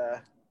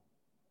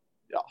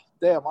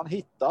det man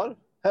hittar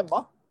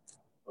hemma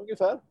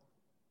ungefär.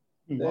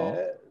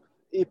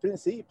 I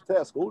princip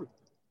träskor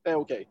är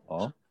okej.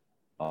 Ja.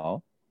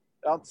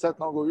 Jag har inte sett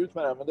någon gå ut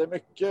med det, men det är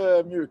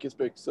mycket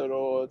mjukisbyxor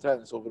och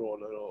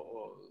träningsoveraller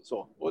och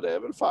så. Och det är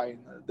väl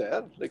fine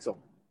där liksom.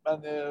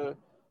 Men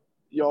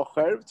jag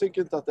själv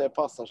tycker inte att det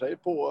passar sig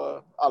på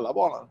alla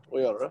banor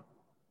att göra det.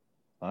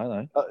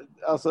 Nej.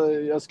 Alltså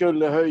jag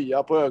skulle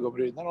höja på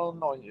ögonbrynen om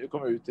någon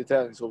kom ut i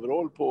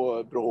träningsoverall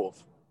på Brohof.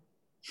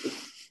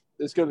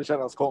 Det skulle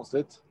kännas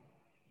konstigt.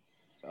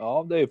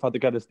 Ja, det är ju för att det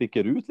kanske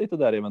sticker ut lite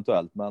där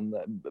eventuellt, men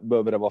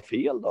behöver det vara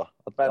fel då?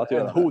 Att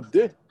en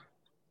hoodie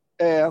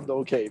är ändå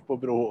okej på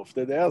Brohof,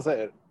 det är det jag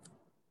säger.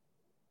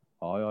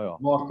 Ja.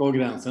 Vart går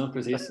gränsen,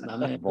 precis.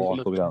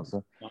 Vart går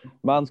gränsen?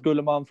 Men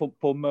skulle man få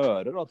på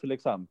Möre då till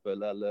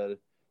exempel, eller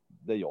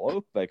där jag är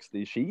uppväxt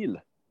i Kil,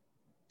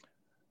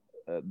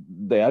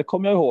 där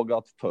kommer jag ihåg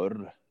att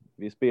förr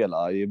vi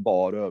spelade i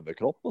bar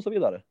överkropp och så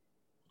vidare.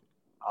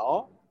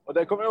 Ja, och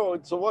det kommer jag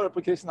ihåg, så var det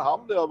på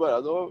Kristinehamn där jag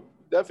började.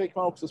 Där fick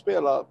man också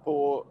spela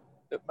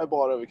med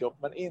bar överkropp,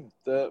 men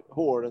inte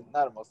hålen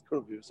närmast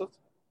klubbhuset.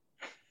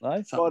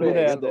 Nej,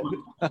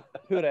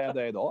 hur är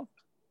det idag?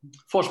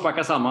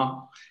 Forsbacka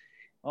samma.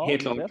 Ja,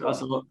 helt klart.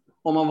 Alltså,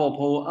 om man var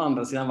på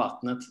andra sidan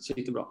vattnet så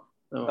gick det bra.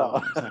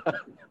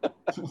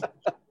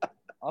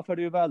 Ja, för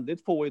det är ju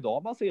väldigt få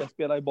idag man ser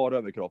spela i bar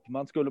överkropp.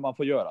 Men skulle man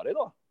få göra det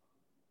idag?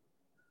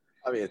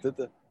 Jag vet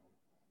inte.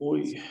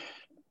 Oj.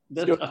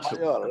 Skulle man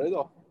göra det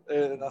idag?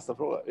 Nästa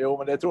fråga. Jo,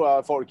 men det tror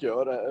jag folk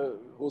gör.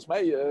 Hos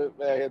mig är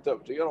jag helt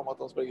övertygad om att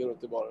de springer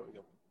runt i bar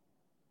överkropp.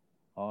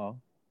 Ja.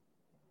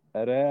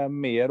 Är det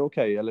mer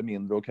okej eller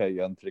mindre okej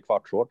än 3/4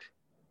 shorts?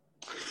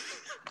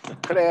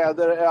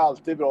 Kläder är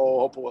alltid bra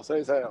att ha på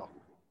sig, säger jag.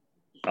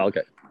 Ja,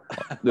 okej.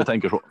 Ja, du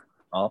tänker så.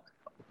 Ja.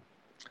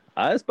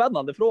 Nej,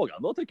 spännande fråga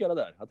då tycker jag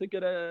det där. Jag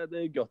tycker det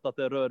är gött att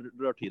det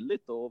rör till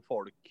lite och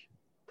folk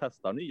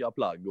testar nya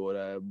plagg och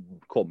det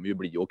kommer ju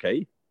bli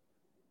okej.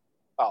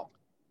 Ja,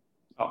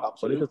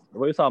 absolut. Det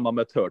var ju samma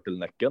med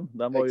turtlenecken.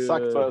 Den var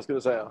exakt vad jag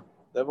skulle säga.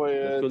 Det var ju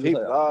Det ett skulle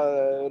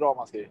himla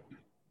ramaskri.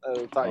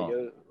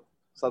 Tiger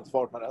satte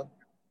fart med den.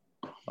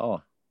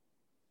 Ja.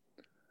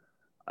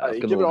 Det Jag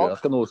gick ska, ju bra.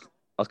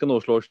 jag ska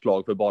nog slå ett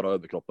slag för bara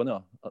överkroppen.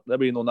 Ja. Det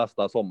blir nog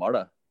nästa sommar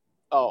det.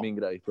 Ja, Min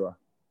grej tror jag.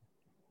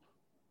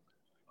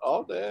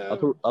 ja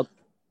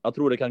Jag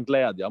tror det kan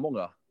glädja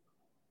många.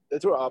 det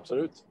tror jag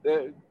absolut.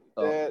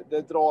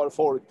 Det drar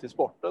folk till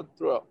sporten,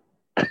 tror jag.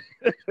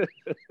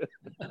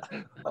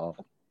 Ja,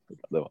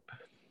 det var.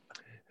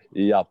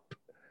 Japp.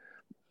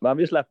 Men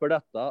vi släpper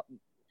detta.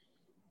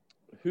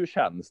 Hur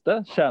känns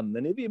det?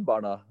 Känner ni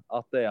vibbarna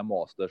att det är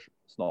Masters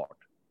snart?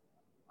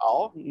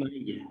 Ja,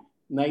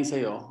 Nej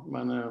säger jag,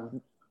 men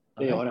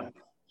det gör det.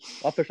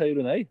 Varför säger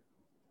du nej?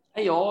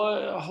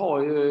 Jag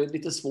har ju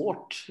lite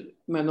svårt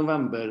med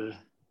november.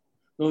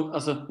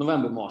 Alltså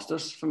november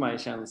Masters för mig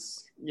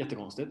känns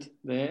jättekonstigt.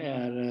 Det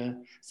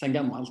är sen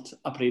gammalt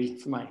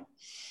april för mig.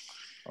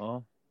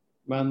 Ja.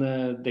 Men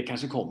det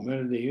kanske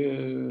kommer. Det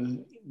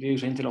är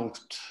ju inte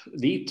långt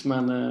dit,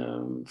 men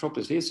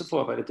förhoppningsvis så får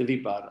jag väl lite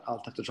vibbar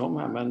allt eftersom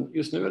här. Men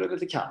just nu är det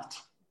lite kallt.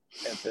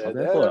 det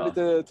är en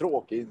lite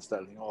tråkig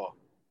inställning att ha.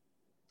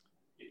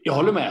 Jag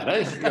håller med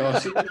dig.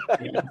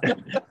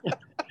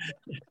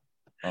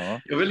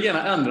 Jag vill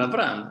gärna ändra på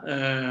den.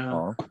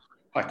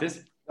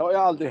 Faktiskt. Det har ju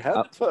aldrig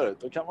hänt förut.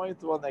 Då kan man ju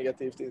inte vara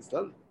negativt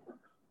inställd.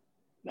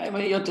 Nej,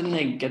 men jag är inte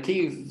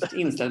negativt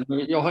inställd.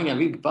 Jag har inga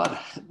vibbar.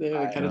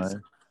 Det kan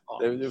inte.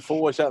 Du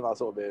får känna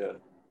så.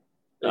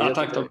 Ja,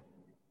 tack då.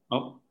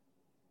 Ja.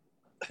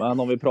 Men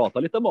om vi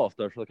pratar lite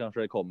Masters så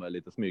kanske det kommer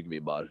lite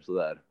smygvibbar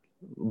sådär.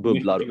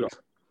 Bubblar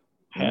ut.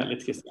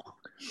 Härligt, Christian.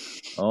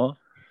 Ja.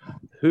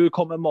 Hur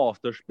kommer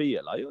Masters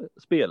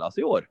spelas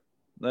i år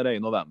när det är i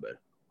november?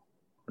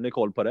 Har ni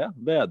koll på det?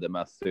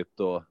 Vädermässigt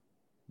och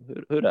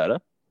hur är det?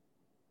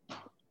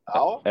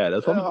 Ja, är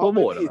det som på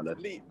våren eller?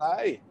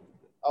 Nej,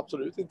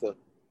 absolut inte.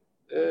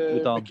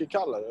 Mycket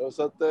kallare.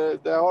 Så att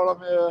det har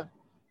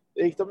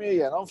det gick de ju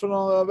igenom för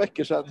några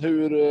veckor sedan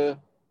hur det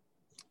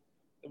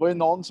var ju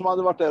någon som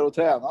hade varit där och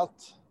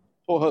tränat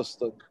på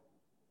hösten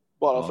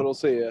bara för att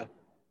se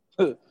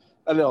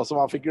eller som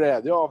man fick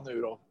glädje av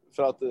nu då,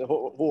 för att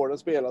hården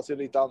spelas ju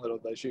lite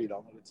annorlunda i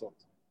kylan och lite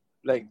sånt.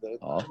 Längden,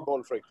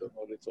 bollfrukten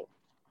och lite så.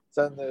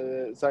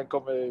 Sen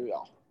kommer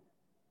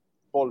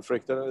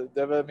bollfrukten,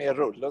 det är väl mer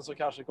rullen som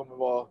kanske kommer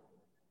vara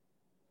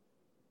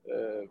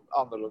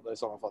annorlunda i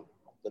sådana fall.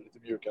 Det är lite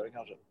mjukare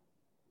kanske.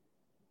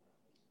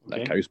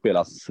 Det kan ju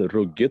spelas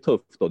ruggigt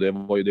tufft och det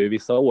är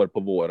vissa år på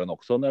våren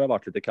också när det har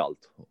varit lite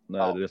kallt.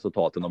 När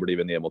resultaten har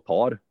blivit ner mot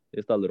par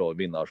istället då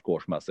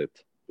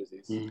vinnarskårsmässigt.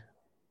 Precis.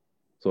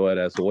 Så är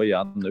det så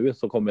igen nu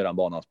så kommer den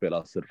banan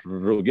spelas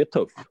ruggigt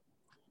tuff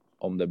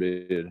om det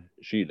blir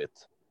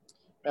kyligt.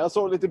 Men jag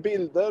såg lite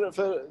bilder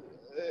för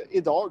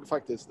idag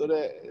faktiskt. Och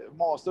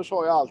Masters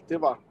har ju alltid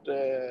varit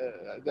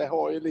det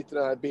har ju lite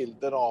den här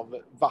bilden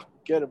av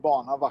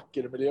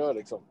vacker miljö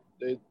liksom.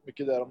 Det är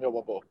mycket där de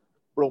jobbar på.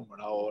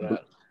 Blommorna och det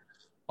här.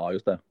 Ja,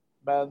 just det.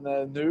 Men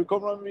nu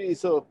kommer de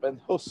visa upp en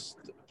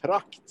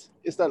höstprakt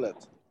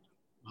istället.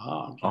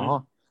 Okay.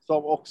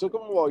 Som också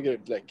kommer vara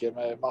grymt läcker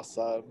med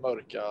massa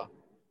mörka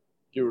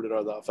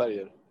gulröda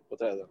färger på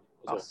träden.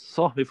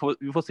 Alltså, vi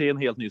får se en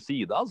helt ny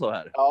sida alltså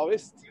här. Ja,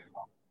 visst.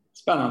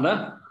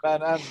 Spännande.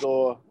 Men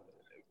ändå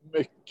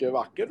mycket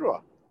vacker tror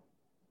jag.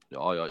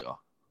 Ja.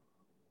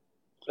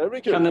 Det blir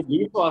kul. Kan det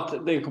bli så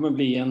att det kommer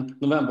bli en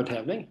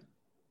novembertävling?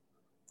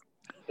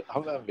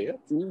 Ja, vem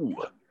vet?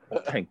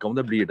 Tänk om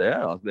det blir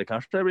det. Alltså, det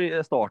kanske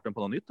blir starten på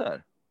något nytt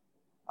här.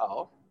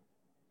 Ja.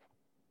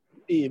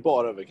 I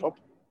bara överkropp.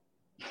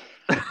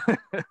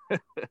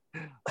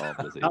 Ja,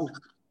 precis.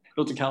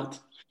 Låter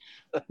kallt.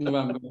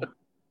 November.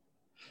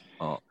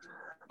 Ja.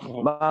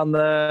 Men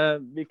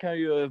vi kan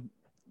ju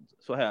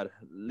så här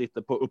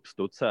lite på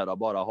uppstuds här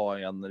bara ha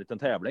en liten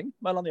tävling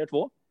mellan er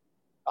två.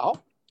 Ja.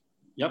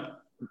 Japp.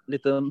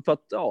 Lite för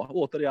att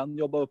återigen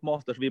jobba upp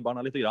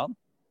mastersvibbarna lite grann.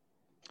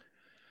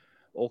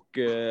 Och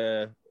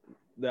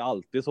det är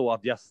alltid så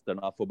att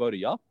gästerna får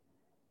börja.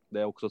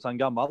 Det är också sedan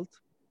gammalt.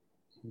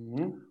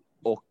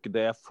 Och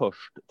det är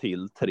först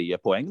till 3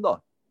 poäng då.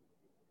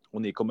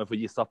 Och ni kommer få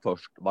gissa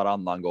först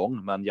varannan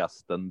gång. Men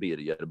gästen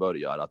Birger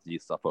börjar att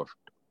gissa först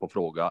på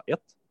fråga 1.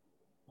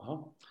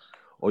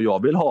 Och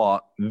jag vill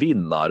ha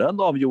vinnaren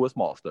av US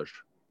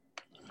Masters.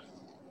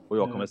 Och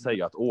jag kommer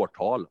säga ett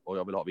årtal och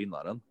jag vill ha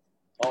vinnaren.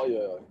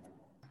 Oj.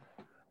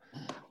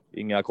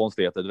 Inga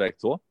konstigheter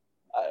direkt så.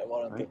 Nej, det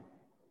var det inte.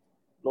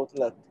 Låter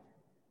lätt.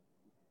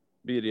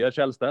 Birger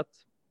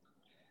Källstedt.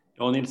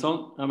 Ja,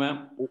 Nilsson, jag är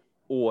med.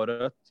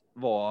 Året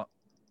var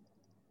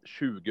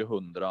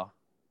 2000.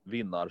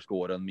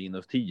 Vinnarskåren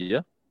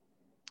 -10.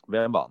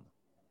 Vem vann?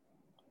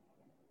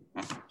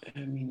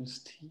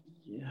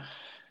 -10.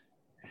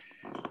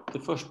 Det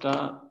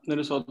första, när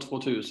du sa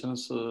 2000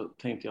 så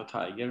tänkte jag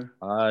Tiger.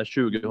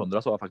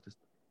 2000 sa jag faktiskt.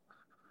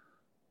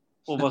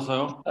 Och vad sa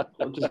jag?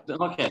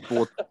 Okej.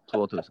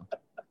 2000.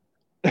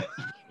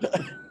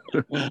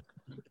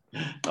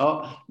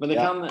 Ja, men det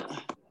kan...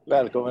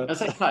 Välkommen. Jag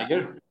säger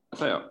Tiger,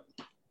 säger jag.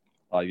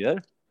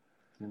 Tiger.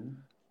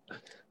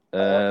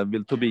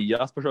 Vill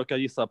Tobias försöka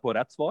gissa på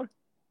rätt svar?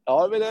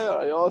 Ja, det vill jag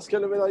göra. Jag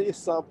skulle vilja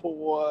gissa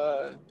på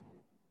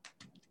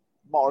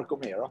Mark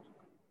O'Meara.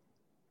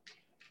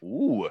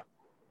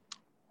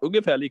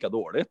 Ungefär lika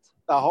dåligt.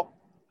 Jaha,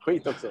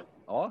 skit också.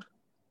 Ja.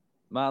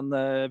 Men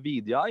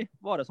Vidjaj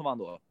var det som vann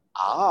då.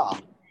 Ja.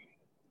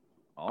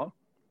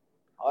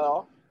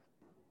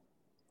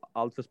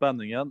 Allt för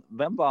spänningen.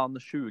 Vem vann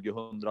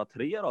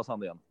 2003 då,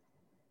 Sandén?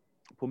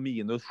 På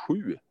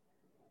 -7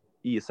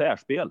 i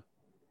särspel.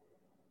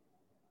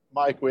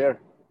 Mike Weir.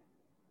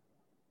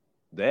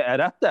 Det är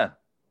rätt det.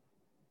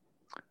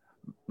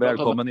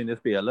 Välkommen in i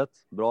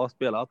spelet. Bra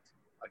spelat.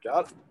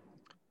 Tackar.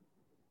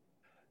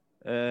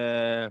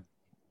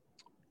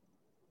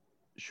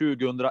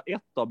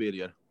 2001 då,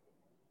 Birger?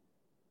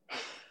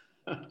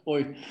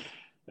 Oj.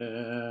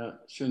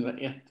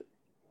 2001.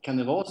 Kan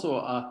det vara så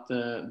att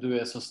du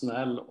är så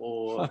snäll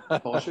och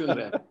tar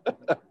 2001?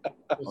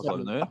 Vad sa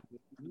du nu?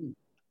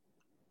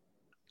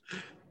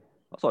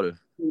 Vad sa du?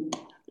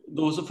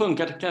 Då så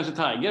funkar det kanske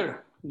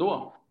Tiger.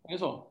 Då. Är det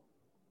så?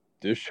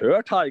 Du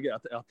kör Tiger.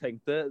 Jag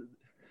tänkte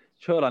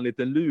köra en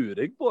liten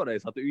luring på dig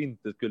så att du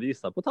inte skulle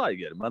gissa på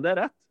Tiger. Men det är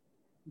rätt.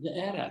 Det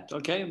är rätt.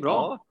 Okej,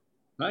 bra.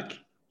 Ja. Tack.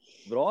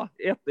 Bra.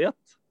 1-1.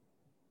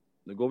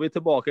 Nu går vi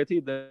tillbaka i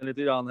tiden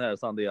lite grann här,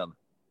 Sandén.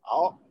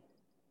 Ja.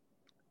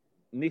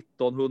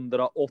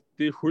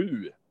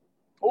 1987.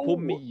 På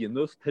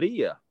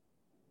 -3.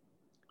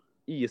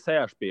 I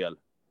särspel.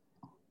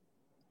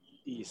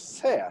 I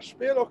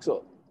särspel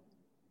också?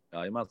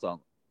 Jajamensan.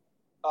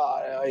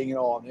 Ja, jag har ingen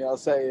aning. Jag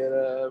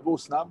säger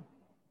Bosnam.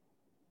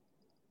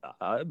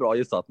 Ja, bra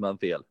gissat, men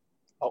fel.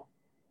 Ja.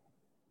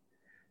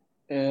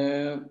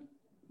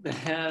 Det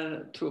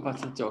här tror jag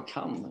faktiskt att jag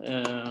kan.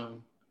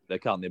 Det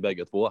kan ni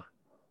bägge två.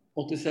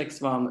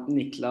 86 vann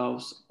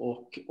Niklaus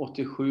och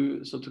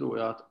 87 så tror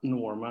jag att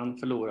Norman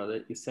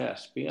förlorade i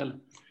särspel.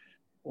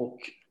 Och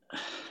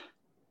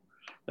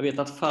jag vet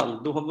att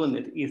Faldo har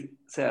vunnit i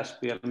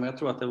särspel, men jag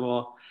tror att det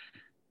var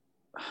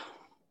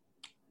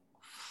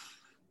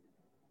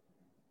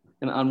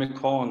en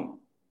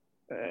amerikan.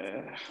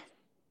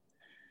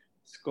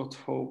 Scott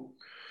Hope.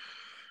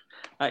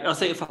 Nej, jag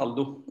säger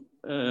Faldo.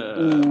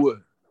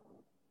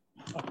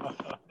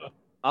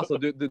 Alltså,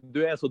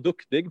 du är så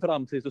duktig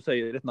fram tills du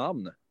säger ett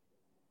namn.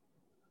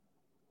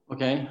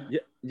 Okej.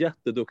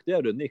 Jätteduktig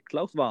är du.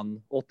 Niklaus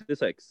vann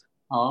 86.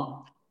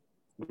 Ja.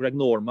 Greg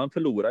Norman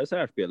förlorade i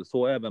särspel,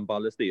 så även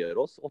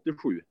Ballesteros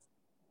 87.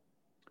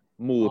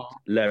 Mot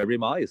Larry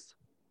Mize.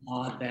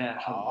 Ja,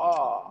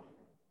 Ja.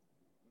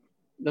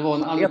 det var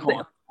en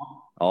amerikan.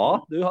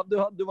 Ja,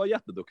 du var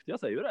jätteduktig, jag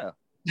säger ju det.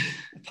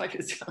 Tack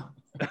Christian.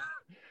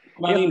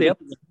 1-1.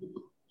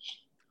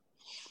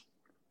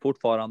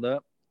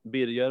 Fortfarande.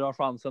 Birger har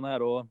chansen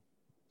här att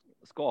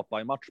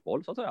skapa en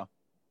matchboll, så att säga.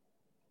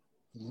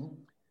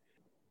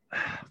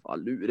 Vad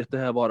lurigt det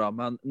här bara,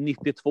 men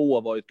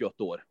 92 var ett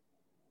gött år.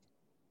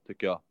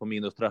 Tycker jag, på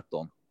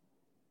 -13.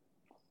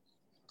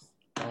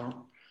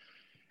 Ja.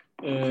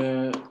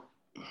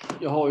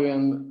 Jag har ju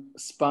en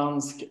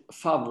spansk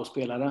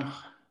favvospelare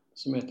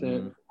som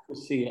heter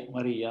José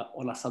María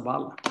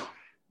Olazabal.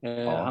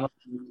 Han har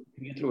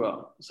 3, tror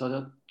jag.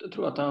 Så jag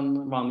tror att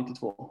han vann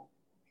 92.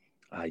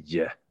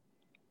 Aj.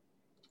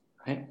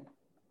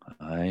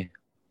 Nej.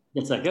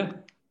 Helt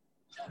säker?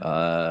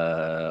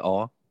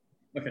 Ja.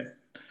 Okej.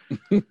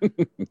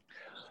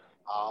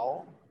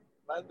 Ja.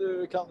 Men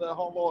du, kan det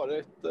ha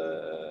varit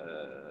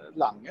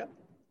Langen?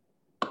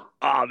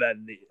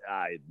 Men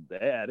nej, det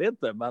är det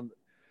inte. Men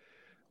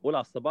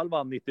Olazabal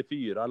vann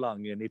 94,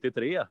 Lange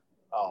 93.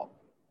 Ja.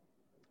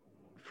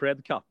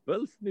 Fred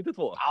Couples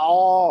 92.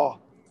 Ja.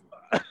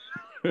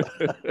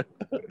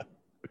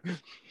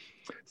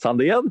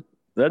 Sandén,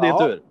 det är din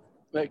tur.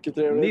 Mycket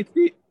trevligt.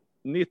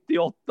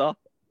 98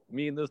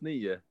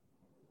 -9.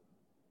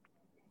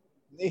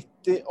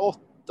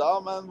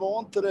 98, men var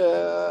inte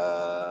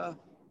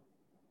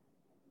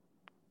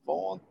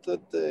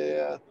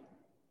det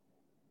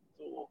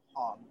då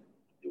han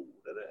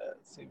gjorde det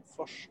sin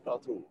första,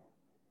 tror jag.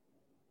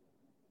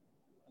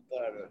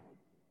 Där du.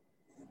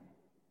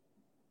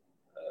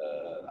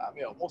 Nej,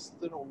 men jag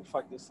måste nog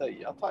faktiskt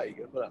säga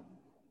Tiger på den.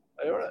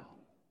 Jag gör det.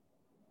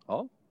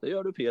 Ja, det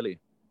gör du fel i.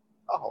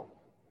 Jaha.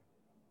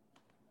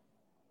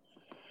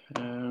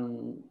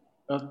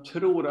 Jag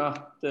tror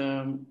att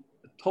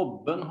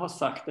Tobben har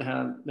sagt det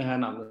här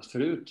namnet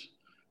förut.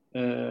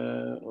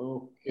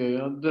 Och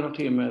jag drar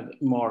till med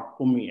Mark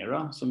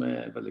O'Meara som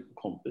är väldigt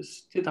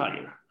kompis till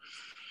Tiger.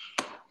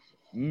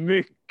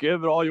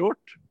 Mycket bra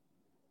gjort.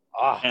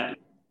 Ja,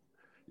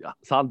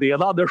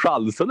 Sandén hade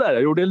chansen där.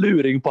 Jag gjorde en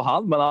luring på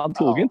han, men han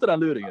tog inte den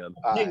luringen.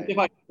 Jag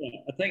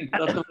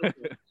tänkte att det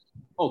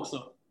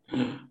också.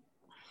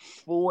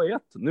 2-1.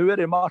 Nu är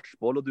det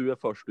matchboll och du är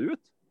först ut,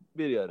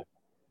 Birger.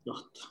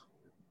 Gott.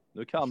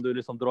 Nu kan du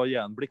liksom dra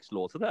igen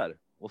blixtlåset här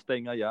och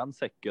stänga igen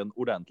säcken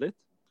ordentligt.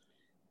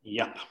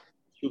 Japp.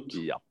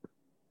 Japp.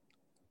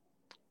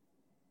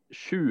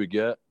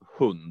 2008.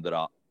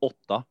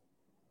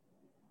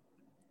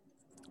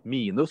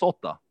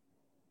 -8.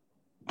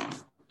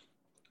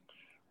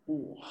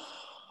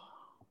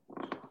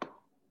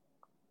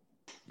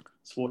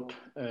 Svårt.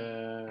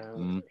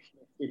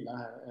 stilla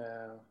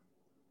här.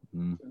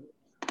 Mm.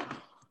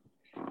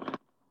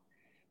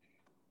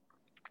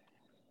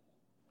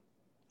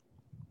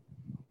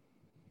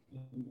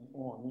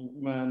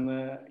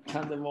 Men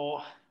kan det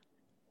vara...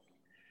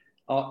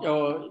 Ja,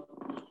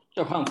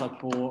 jag chansar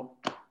på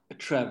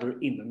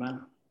Trevor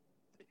Immelman.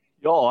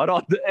 Ja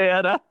då, det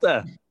är rätt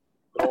det.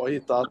 Bra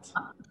hittat.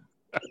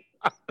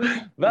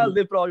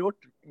 Väldigt bra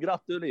gjort.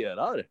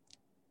 Gratulerar.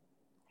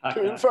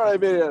 Kul för dig,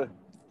 Birger. Det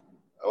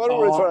var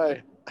roligt för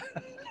dig.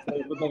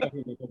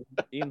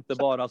 Inte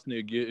bara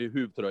snygg i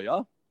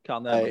huvtröja.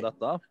 Kan Nej. även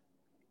detta.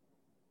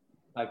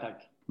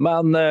 Tack.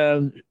 Men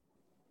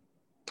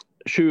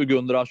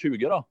 2020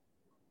 då?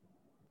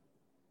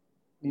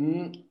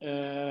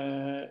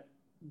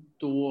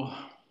 Då...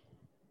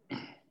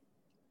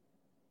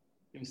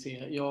 Ska vi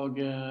se.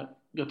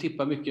 Jag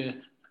tippar mycket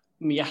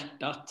med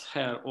hjärtat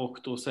här och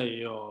då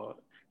säger jag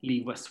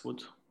Lee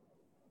Westwood.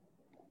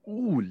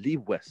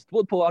 Lee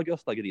Westwood på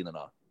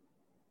Augusta-grinerna.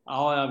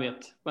 Ja, jag vet.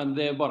 Men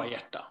det är bara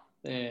hjärta.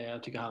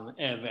 Jag tycker han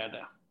är värd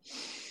det.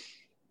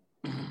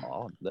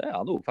 Ja, det är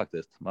han nog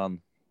faktiskt.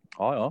 Men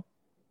ja.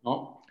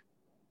 Ja.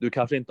 Du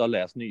kanske inte har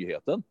läst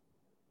nyheten?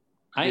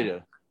 Nej,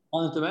 Birger?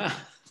 han är inte med.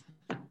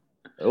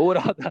 Jo,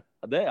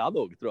 det är han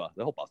nog, tror jag.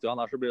 Det hoppas jag,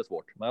 annars blir det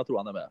svårt. Men jag tror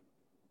han är med.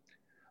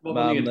 Men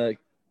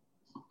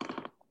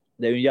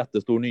det är ju en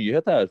jättestor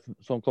nyhet här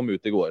som kom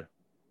ut igår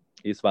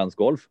i svensk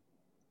golf.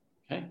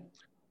 Okay.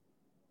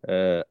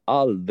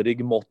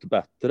 Aldrig mått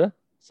bättre,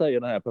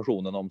 säger den här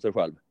personen om sig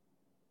själv.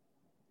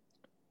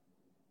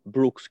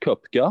 Brooks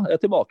Koepka är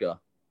tillbaka.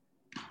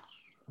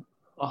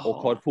 Aha. Och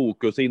har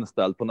fokus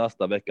inställt på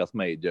nästa veckas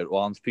major och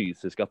hans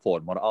fysiska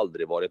form har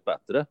aldrig varit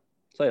bättre,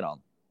 säger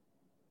han.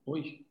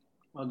 Oj,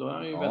 ja, då är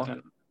han ju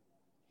bättre.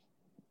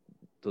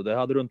 Så det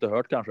hade du inte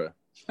hört kanske?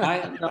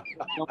 Nej.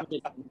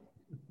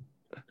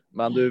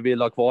 Men du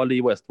vill ha kvar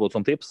Lee Westwood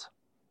som tips?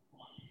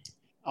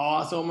 Ja,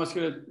 alltså om man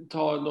skulle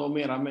ta då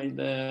mera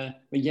med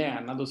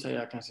hjärna, då säger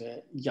jag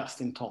kanske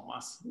Justin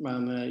Thomas.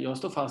 Men jag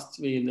står fast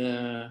vid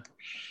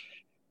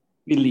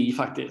Lee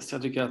faktiskt.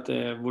 Jag tycker att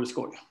det vore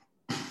skoj.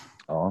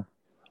 Ja,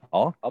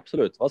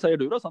 absolut. Vad säger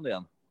du då,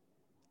 Sandén?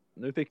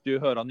 Nu fick du ju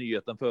höra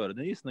nyheten före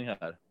din gissning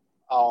här.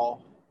 Ja,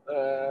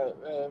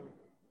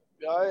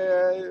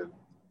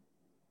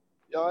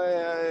 jag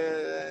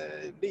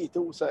är lite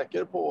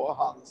osäker på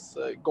hans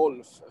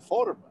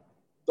golfform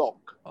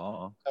dock.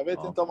 Ja, jag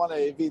vet inte om han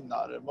är i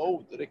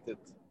vinnarmode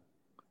riktigt.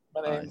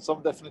 Men Nej. en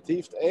som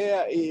definitivt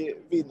är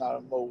i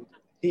vinnarmode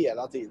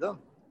hela tiden,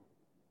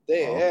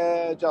 det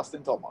är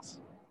Justin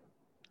Thomas.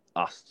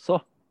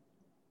 Asså?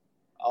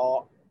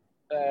 Ja,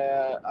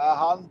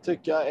 han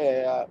tycker jag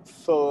är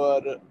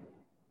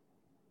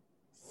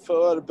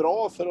för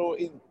bra för att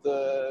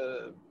inte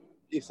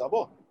gissa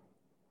på.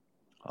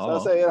 Så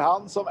jag säger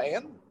han som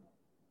en.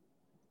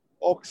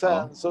 Och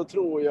sen så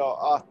tror jag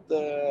att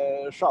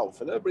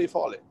Schauffele blir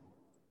farlig.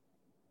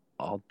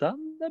 Ja,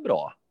 den är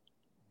bra.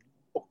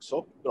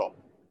 Också bra.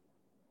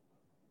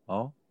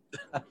 Ja.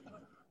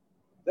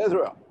 Det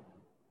tror jag.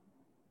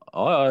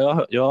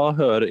 Ja, jag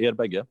hör er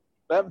bägge.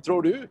 Vem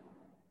tror du?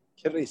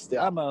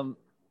 Christian? Ja, men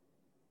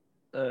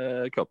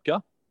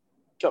Koepka.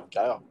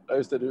 Koepka, ja.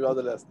 Just det, du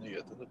hade läst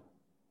nyheten.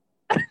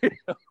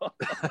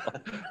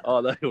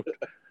 Ja, det har jag gjort.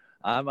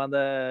 Nej, men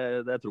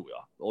det tror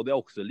jag. Och det är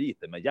också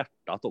lite med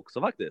hjärtat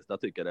också faktiskt.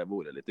 Jag tycker det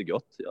vore lite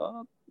gött.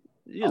 Jag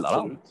gillar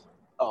Absolut. han.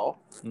 Ja.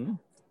 Mm.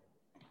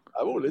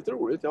 Det vore lite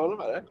roligt, jag håller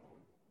med dig.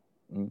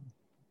 Mm.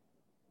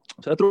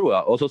 Så jag tror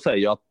jag. Och så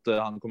säger jag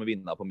att han kommer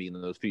vinna på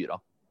 -4.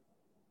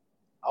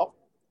 Ja.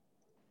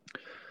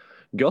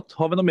 Gött.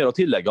 Har vi något mer att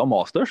tillägga om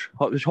Masters?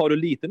 Har du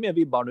lite mer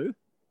vibbar nu?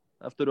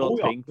 Efter du har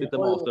tänkt lite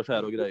Masters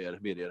här och grejer,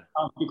 Birger.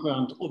 Alltid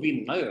skönt att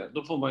vinna ju.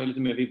 Då får man ju lite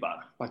mer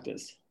vibbar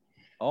faktiskt.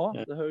 Ja,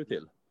 det hör ju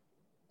till.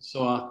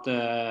 Så att,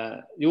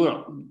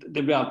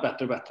 det blir allt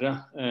bättre och bättre.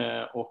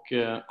 Och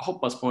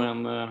hoppas på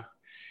en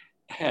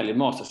härlig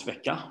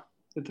Mastersvecka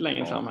lite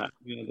längre fram här.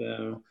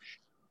 Med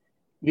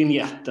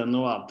vignetten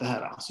och allt det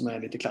här som är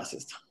lite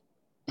klassiskt.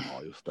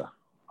 Ja, just det.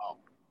 Ja,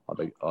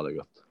 det är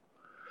gött.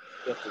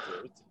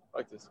 Jättetrevligt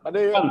faktiskt. Men det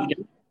är ju...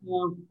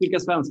 Vilka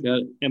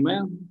svenskar är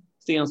med?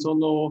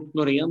 Stensson och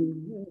Norén.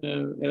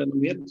 Är det någon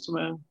mer som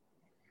är?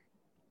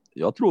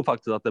 Jag tror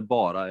faktiskt att det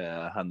bara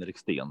är Henrik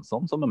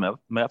Stensson som är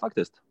med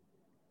faktiskt.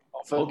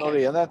 Ja, för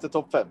Norén är inte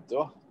topp 50,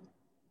 va?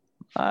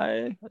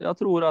 Nej, jag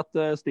tror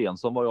att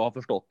Stensson, vad jag har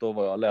förstått och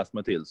vad jag har läst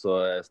mig till, så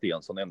är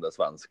Stensson enda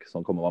svensk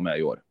som kommer vara med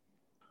i år.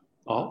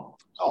 Ja,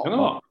 så kan det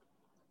vara.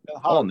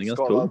 En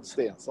halvskadad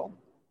Stensson.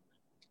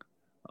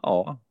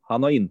 Ja,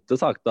 han har inte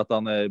sagt att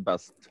han är i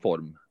bäst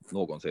form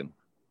någonsin.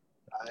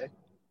 Nej.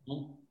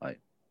 Nej.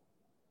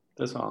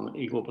 Det sa han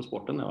igår på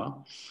sporten,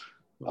 va?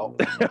 Ja,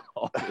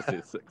 ja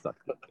precis, exakt.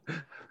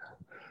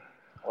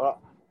 Ja.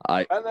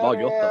 Nej,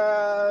 vad gott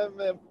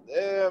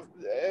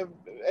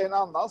en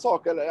annan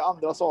sak, eller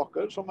andra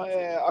saker som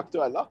är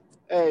aktuella,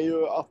 är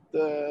ju att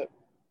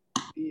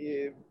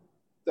i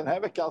den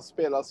här veckan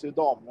spelas ju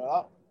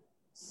damernas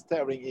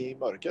tävling i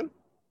mörker.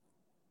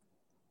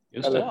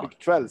 Just det. Eller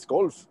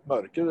kvällsgolf.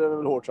 Mörker är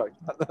väl hårt sagt.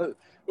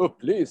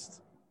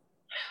 Upplyst.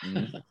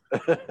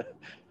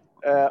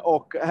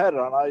 Och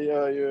herrarna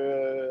gör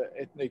ju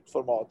ett nytt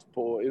format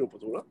på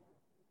Europatouren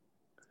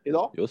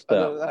idag. Just det.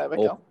 Eller den här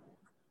veckan.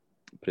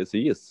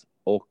 Precis.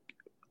 Och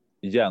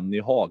Jenny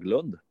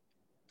Haglund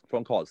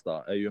från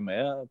Karlstad är ju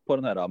med på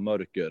den här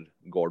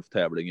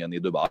mörkergolftävlingen i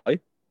Dubai.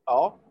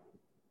 Ja.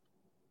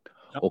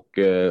 Och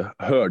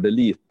hörde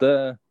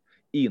lite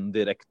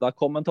indirekta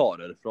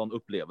kommentarer från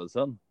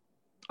upplevelsen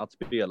att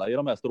spela i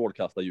de här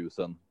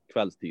strålkastarljusen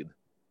kvällstid.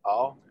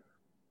 Ja.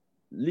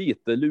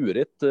 Lite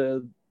lurigt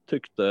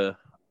tyckte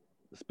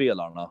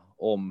spelarna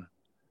om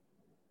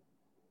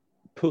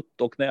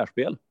putt och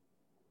närspel.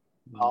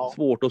 Ja.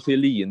 Svårt att se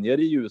linjer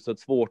i ljuset,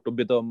 svårt att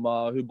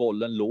bedöma hur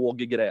bollen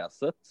låg i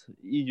gräset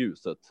i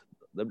ljuset.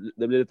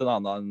 Det blir lite en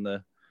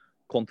annan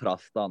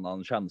kontrast,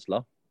 annan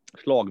känsla.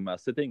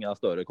 Slagmässigt inga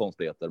större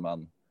konstigheter,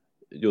 men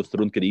just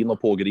runt green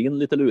och på green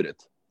lite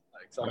lurigt.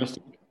 Exakt.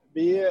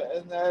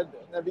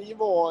 När vi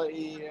var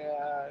i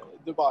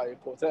Dubai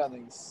på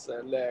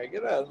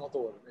träningsläger där något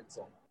år,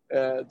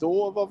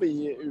 då var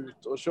vi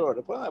ut och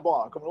körde på den här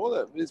banan. Kommer du ihåg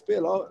det? Vi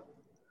spelade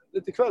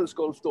lite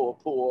kvällsgolf då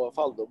på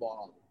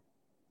Faldobanan.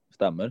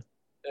 Stämmer.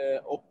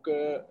 Och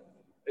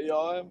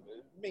jag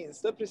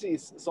minns det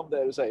precis som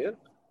det du säger.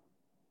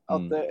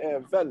 Att det är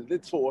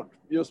väldigt svårt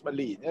just med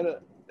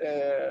linjer.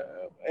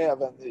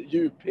 Även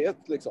djuphet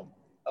liksom.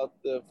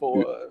 Att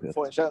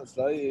få en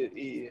känsla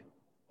i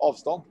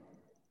avstånd.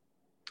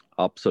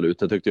 Absolut,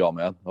 det tyckte jag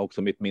med.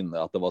 Också mitt minne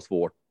att det var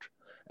svårt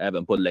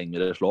även på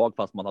längre slag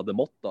fast man hade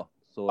mått då.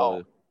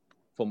 Så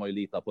får man ju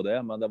lita på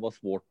det. Men det var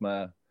svårt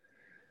med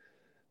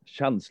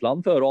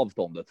känslan för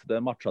avståndet.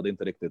 Det matchade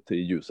inte riktigt i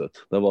ljuset.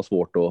 Det var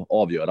svårt att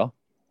avgöra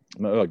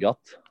med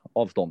ögat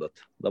avståndet.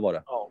 Det var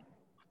det. Ja.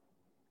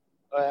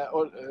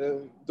 Och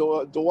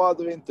då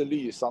hade vi inte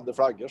lysande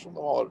flaggor som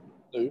de har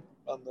nu.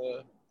 Men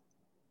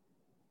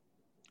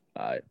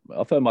nej, jag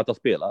har för mig att jag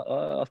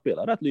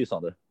spelar rätt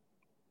lysande.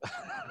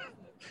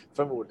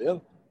 Förmodligen.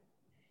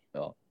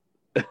 Ja.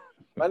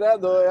 Men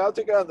ändå, jag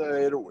tycker ändå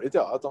det är roligt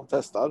att de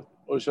testar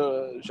och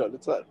kör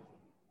lite så här.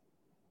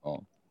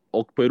 Ja.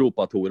 Och på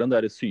Europatouren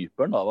där i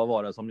Cypern då, vad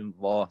var det som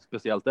var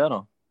speciellt där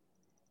då?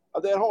 Ja,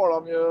 där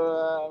har de ju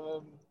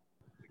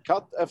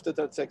katt efter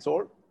 36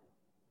 år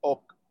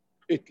och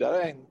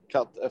ytterligare en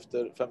katt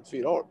efter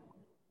 54 år.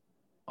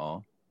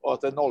 Ja. Och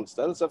att det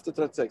nollställs efter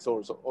 36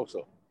 år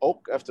också.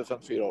 Och efter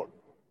 54 år.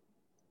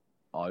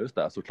 Ja, just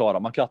det. Så klarar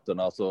man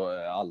katterna så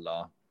är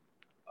alla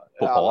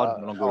på par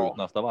när de går ut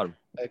nästa varv.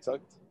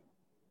 Exakt.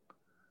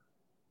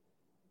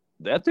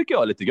 Det tycker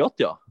jag är lite gött,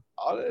 ja.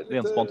 Ja, det är lite...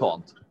 Rent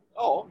spontant.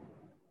 Ja.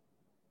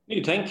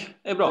 Nytänk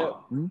är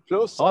bra.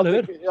 Plus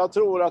jag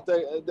tror att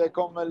det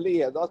kommer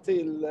leda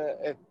till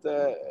ett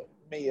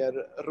mer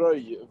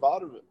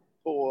röjvarv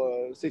på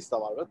sista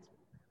varvet.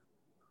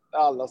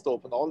 Alla står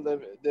på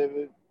noll.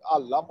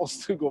 Alla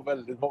måste gå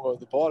väldigt många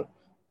under par.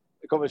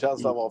 Det kommer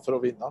känslan vara för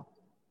att vinna.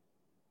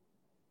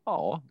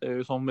 Ja, det är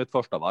ju som ett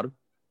första varv.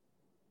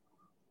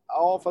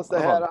 Ja, fast det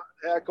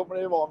här kommer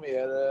det ju vara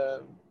mer...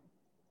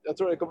 Jag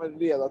tror det kommer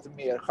leda till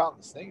mer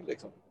chansning.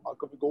 Liksom. Man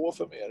kommer gå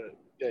för mer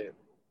grejer.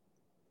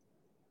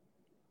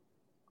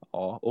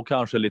 Ja, och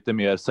kanske lite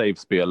mer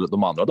safe-spel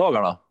de andra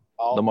dagarna.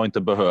 Ja. Där man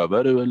inte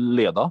behöver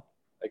leda.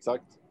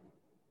 Exakt.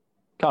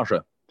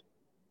 Kanske.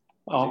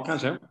 Ja,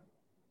 kanske.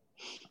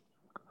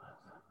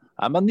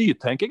 Nej, men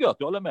nytänk är gött.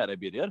 Jag håller med dig,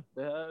 Birger.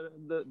 Det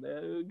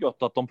är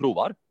gött att de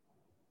provar.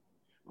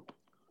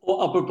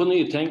 Och apropå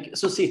nytänk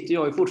så sitter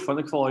jag ju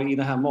fortfarande kvar i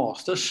det här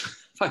Masters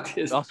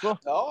faktiskt. Alltså?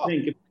 Ja.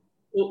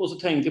 Och så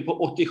tänker på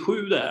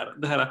 87 där.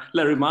 Det här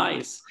Larry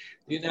Mize.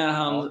 Det är när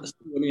han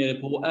står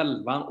nere på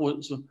 11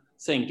 och så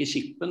sänker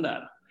chippen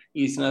där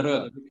i sina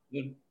röda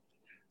byxor.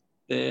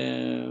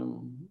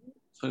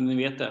 Så ni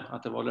vet det,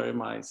 att det var Larry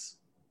Mize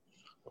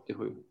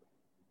 87.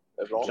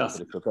 Det är bra.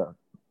 Klassiskt.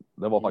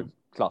 Det var faktiskt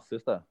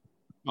klassiskt det.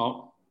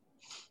 Ja.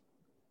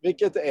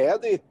 Vilket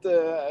är ditt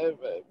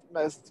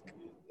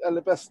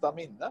bästa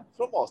minne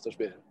från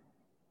Masterspel?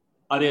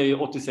 Ja, det är ju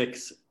 86.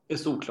 Det är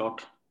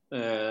såklart.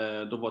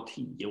 Då var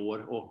 10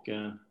 år och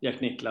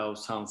Jack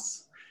Nicklaus,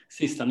 hans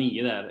sista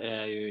 9 där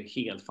är ju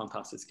helt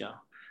fantastiska.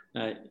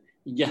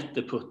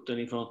 Jätteputten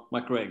ifrån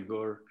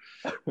McGregor,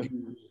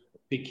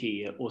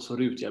 Piquet och så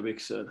rutiga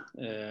byxor.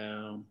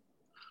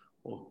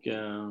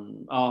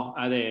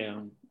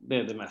 Det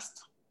är det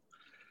mest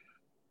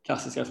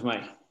klassiska för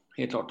mig,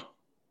 helt klart.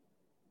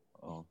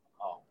 Ja.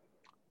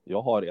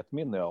 Jag har ett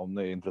minne om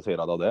ni är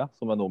intresserade av det,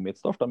 som är nog mitt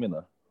största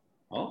minne.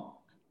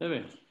 Ja, det är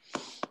vi.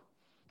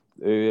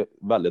 Det är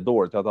väldigt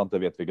dåligt att jag inte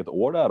vet vilket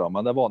år det är då,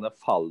 men det var när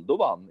Faldo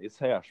vann i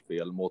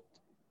särspel mot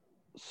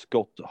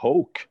Scott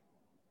Hoke.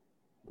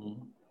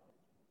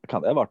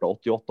 Kan det ha varit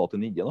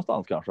 88-89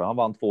 någonstans kanske? Han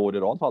vann 2 år i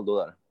rad, Faldo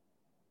där.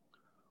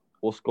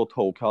 Och Scott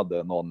Hoke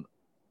hade någon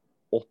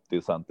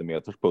 80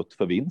 centimeters putt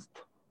för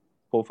vinst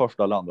på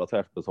första eller andra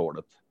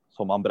särspelshålet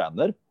som han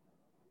bränner.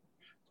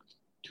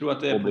 Tror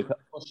att det är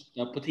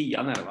första på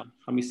 10:an är det, va?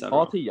 Han missade.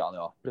 Ja, 10:an,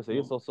 ja.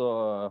 Precis. Och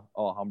så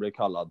han blev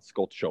kallad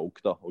Scott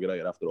Choke då, och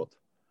grejer efteråt.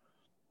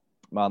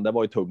 Men det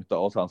var ju tungt då,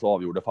 och sen så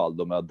avgjorde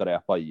Faldo med att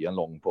dräpa i en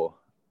lång på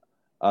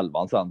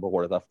 11 sen på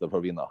hålet efter för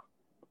att vinna.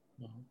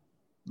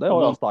 Det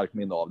har jag en stark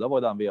minne av. Det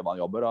var den vevan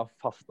jag började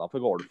fastna för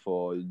golf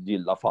och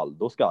gilla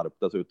Faldo skarpt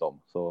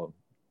dessutom. Så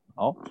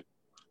ja.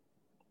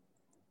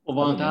 Och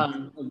var inte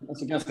han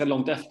alltså ganska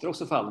långt efter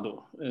också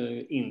Faldo?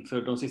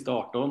 Inför de sista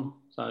 18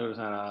 så han gjorde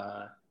så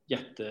här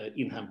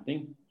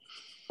jätteinhämtning.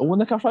 Och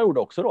det kanske jag gjorde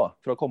också då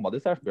för att komma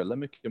till särspel. Det är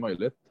mycket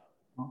möjligt.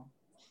 Ja.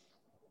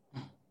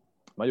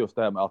 Men just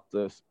det här med att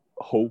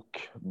Hoke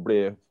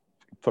blev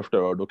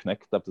förstörd och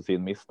knäckt efter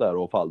sin miss där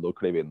och Faldo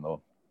klev in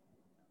och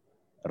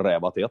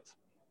rävat det.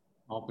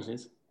 Ja,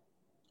 precis.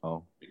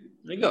 Ja.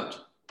 Det är gött.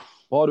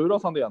 Vad har du då,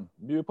 Sandén?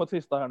 Bjud på ett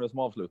sista här nu som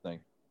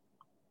avslutning.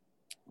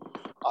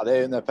 Ja, det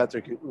är ju när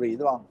Patrick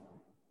Reed vann.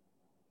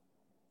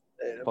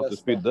 Fast du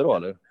spydde då,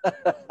 eller?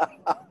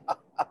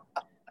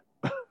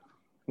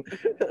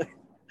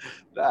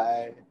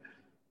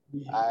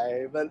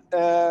 Nej, men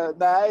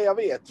nej, jag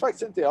vet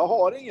faktiskt inte. Jag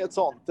har inget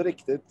sånt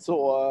riktigt. Så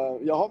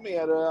jag har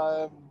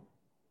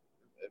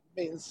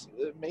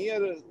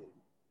mer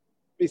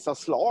vissa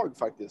slag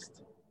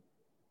faktiskt.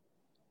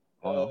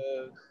 Ja.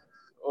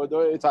 Och då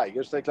är ju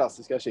Tigers det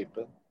klassiska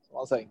chippen som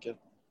man sänker.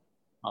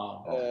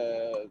 Ja.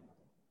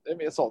 Det är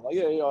mer sådana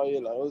grejer jag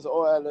gillar.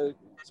 Eller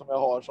som jag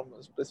har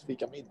som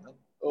specifika minnen.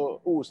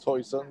 Och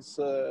Osthuisens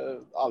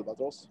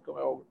Albatross kommer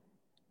jag ihåg.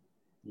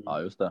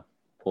 Ja, just det.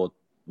 På,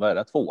 vad är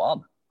det?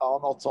 2an? Ja,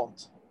 något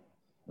sånt.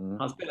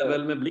 Han spelade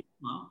väl med Blick,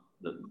 va?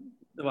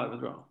 Det var det,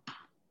 tror jag.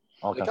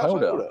 Ja, det kanske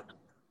han gjorde.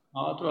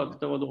 Ja, jag tror att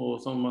det var då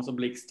som alltså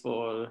Blixt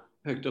var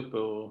högt uppe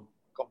och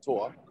kom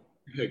 2.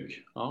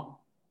 hög. Ja,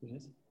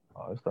 precis.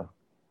 Ja, just det.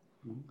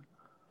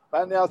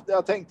 Men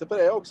jag tänkte på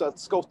det också att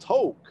Scott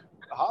Hoke,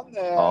 han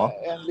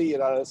är en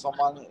lirare som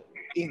man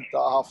inte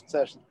har haft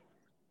särskilt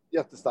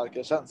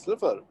jättestarka känslor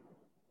för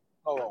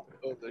någon gång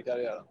under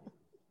karriären.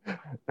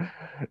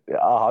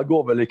 Ja, han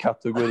går väl i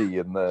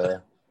kategorin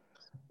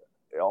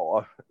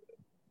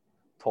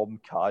Tom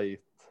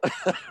Kite.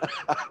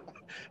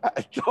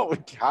 Tom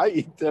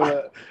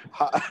Kite,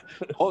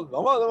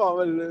 honom hade man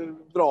väl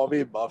bra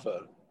vibbar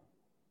för.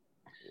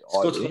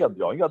 Ja,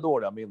 jag har inga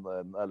dåliga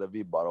minnen eller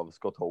vibbar av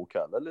Scott Hoke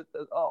heller.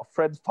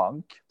 Fred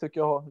Funk tycker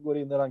jag går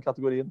in i den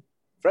kategorin.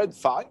 Fred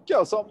Funk,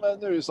 ja, som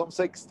nu som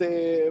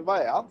 60, vad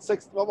är han?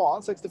 60, vad var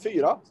han?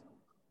 64?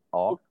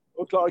 Ja.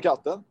 Och klarar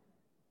katten.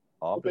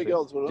 Ja, och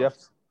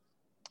precis.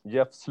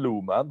 Jeff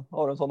Sluman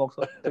har en sån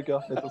också, tycker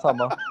jag. Lite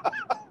samma.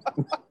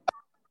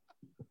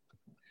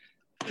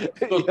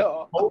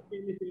 Ja. Hope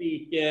är lite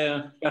lik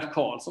Bert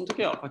Karlsson,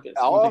 tycker jag faktiskt.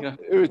 Ja,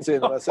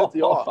 utseendemässigt,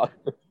 ja.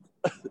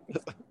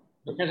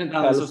 Det kanske inte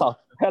är så...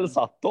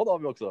 Hälsatton har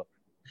vi också.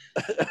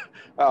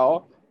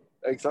 Ja,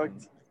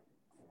 exakt.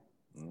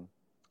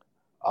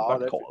 Ja,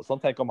 Bert Karlsson,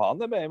 tänk om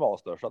han är med i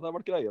Masters, så det har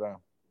varit grejer där.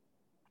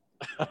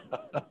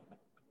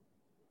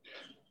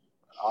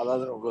 Ja, det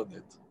hade nog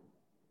vunnit.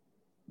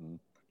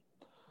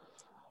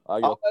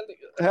 Ja,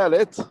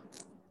 härligt.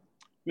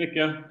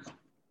 Mycket.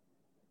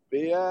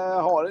 Vi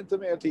har inte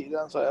mer tid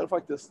än så här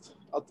faktiskt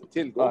att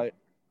tillgå. Nej.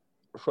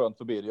 Skönt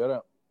för Birger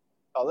det.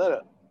 Ja, det är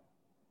det.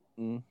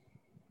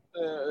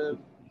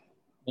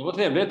 Det var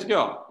trevligt, tycker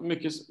jag.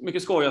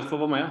 Mycket skoj att få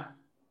vara med.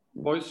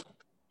 Boys.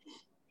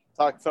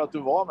 Tack för att du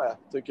var med,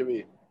 tycker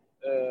vi.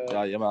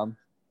 Jajamän.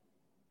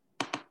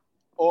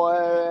 Och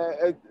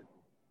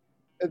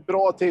ett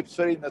bra tips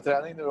för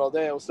inneträning nu då,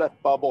 det är att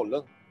släppa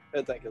bollen,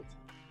 helt enkelt.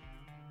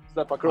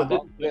 Släppa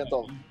klubban, rent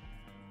av.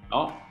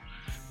 Ja.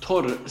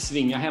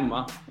 Torrsvinga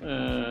hemma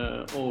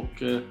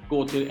och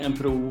gå till en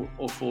pro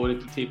och få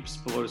lite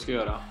tips på vad du ska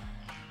göra.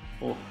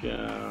 Och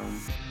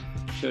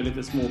kör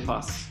lite små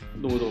pass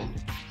då och då,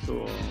 så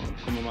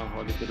kommer man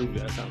ha lite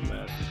roligare sen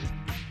när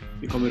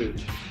vi kommer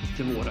ut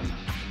till våren.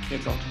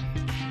 Helt klart.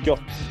 Gott.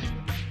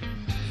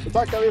 Så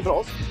tackar vi för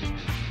oss.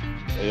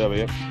 Det gör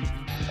vi.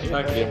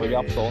 Tack. Trevlig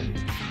afton.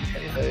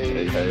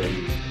 Hej.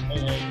 Hej.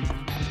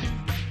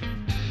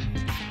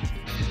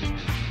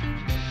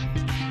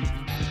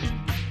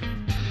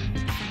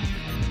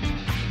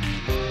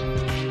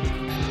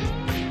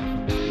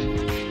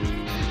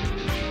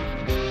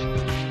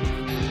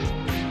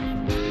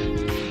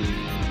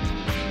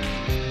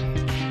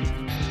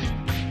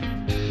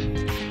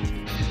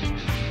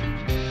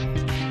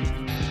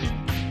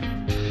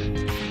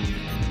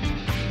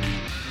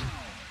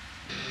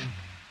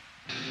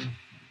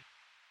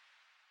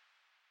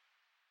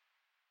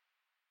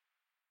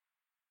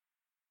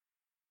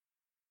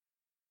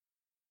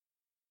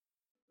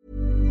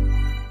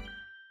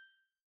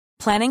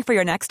 Planning for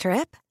your next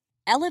trip?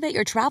 Elevate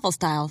your travel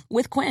style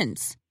with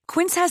Quince.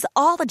 Quince has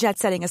all the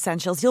jet-setting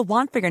essentials you'll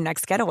want for your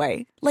next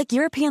getaway, like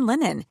European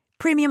linen,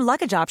 premium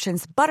luggage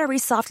options, buttery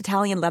soft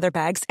Italian leather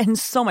bags, and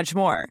so much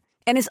more.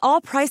 And is all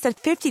priced at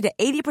 50 to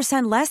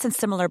 80% less than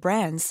similar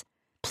brands.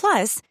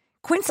 Plus,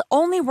 Quince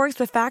only works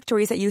with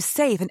factories that use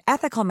safe and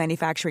ethical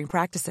manufacturing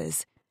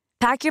practices.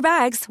 Pack your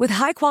bags with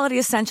high-quality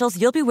essentials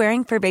you'll be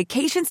wearing for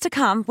vacations to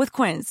come with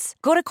Quince.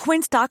 Go to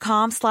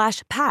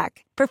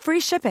quince.com/pack for free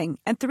shipping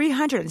and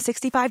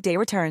 365-day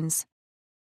returns.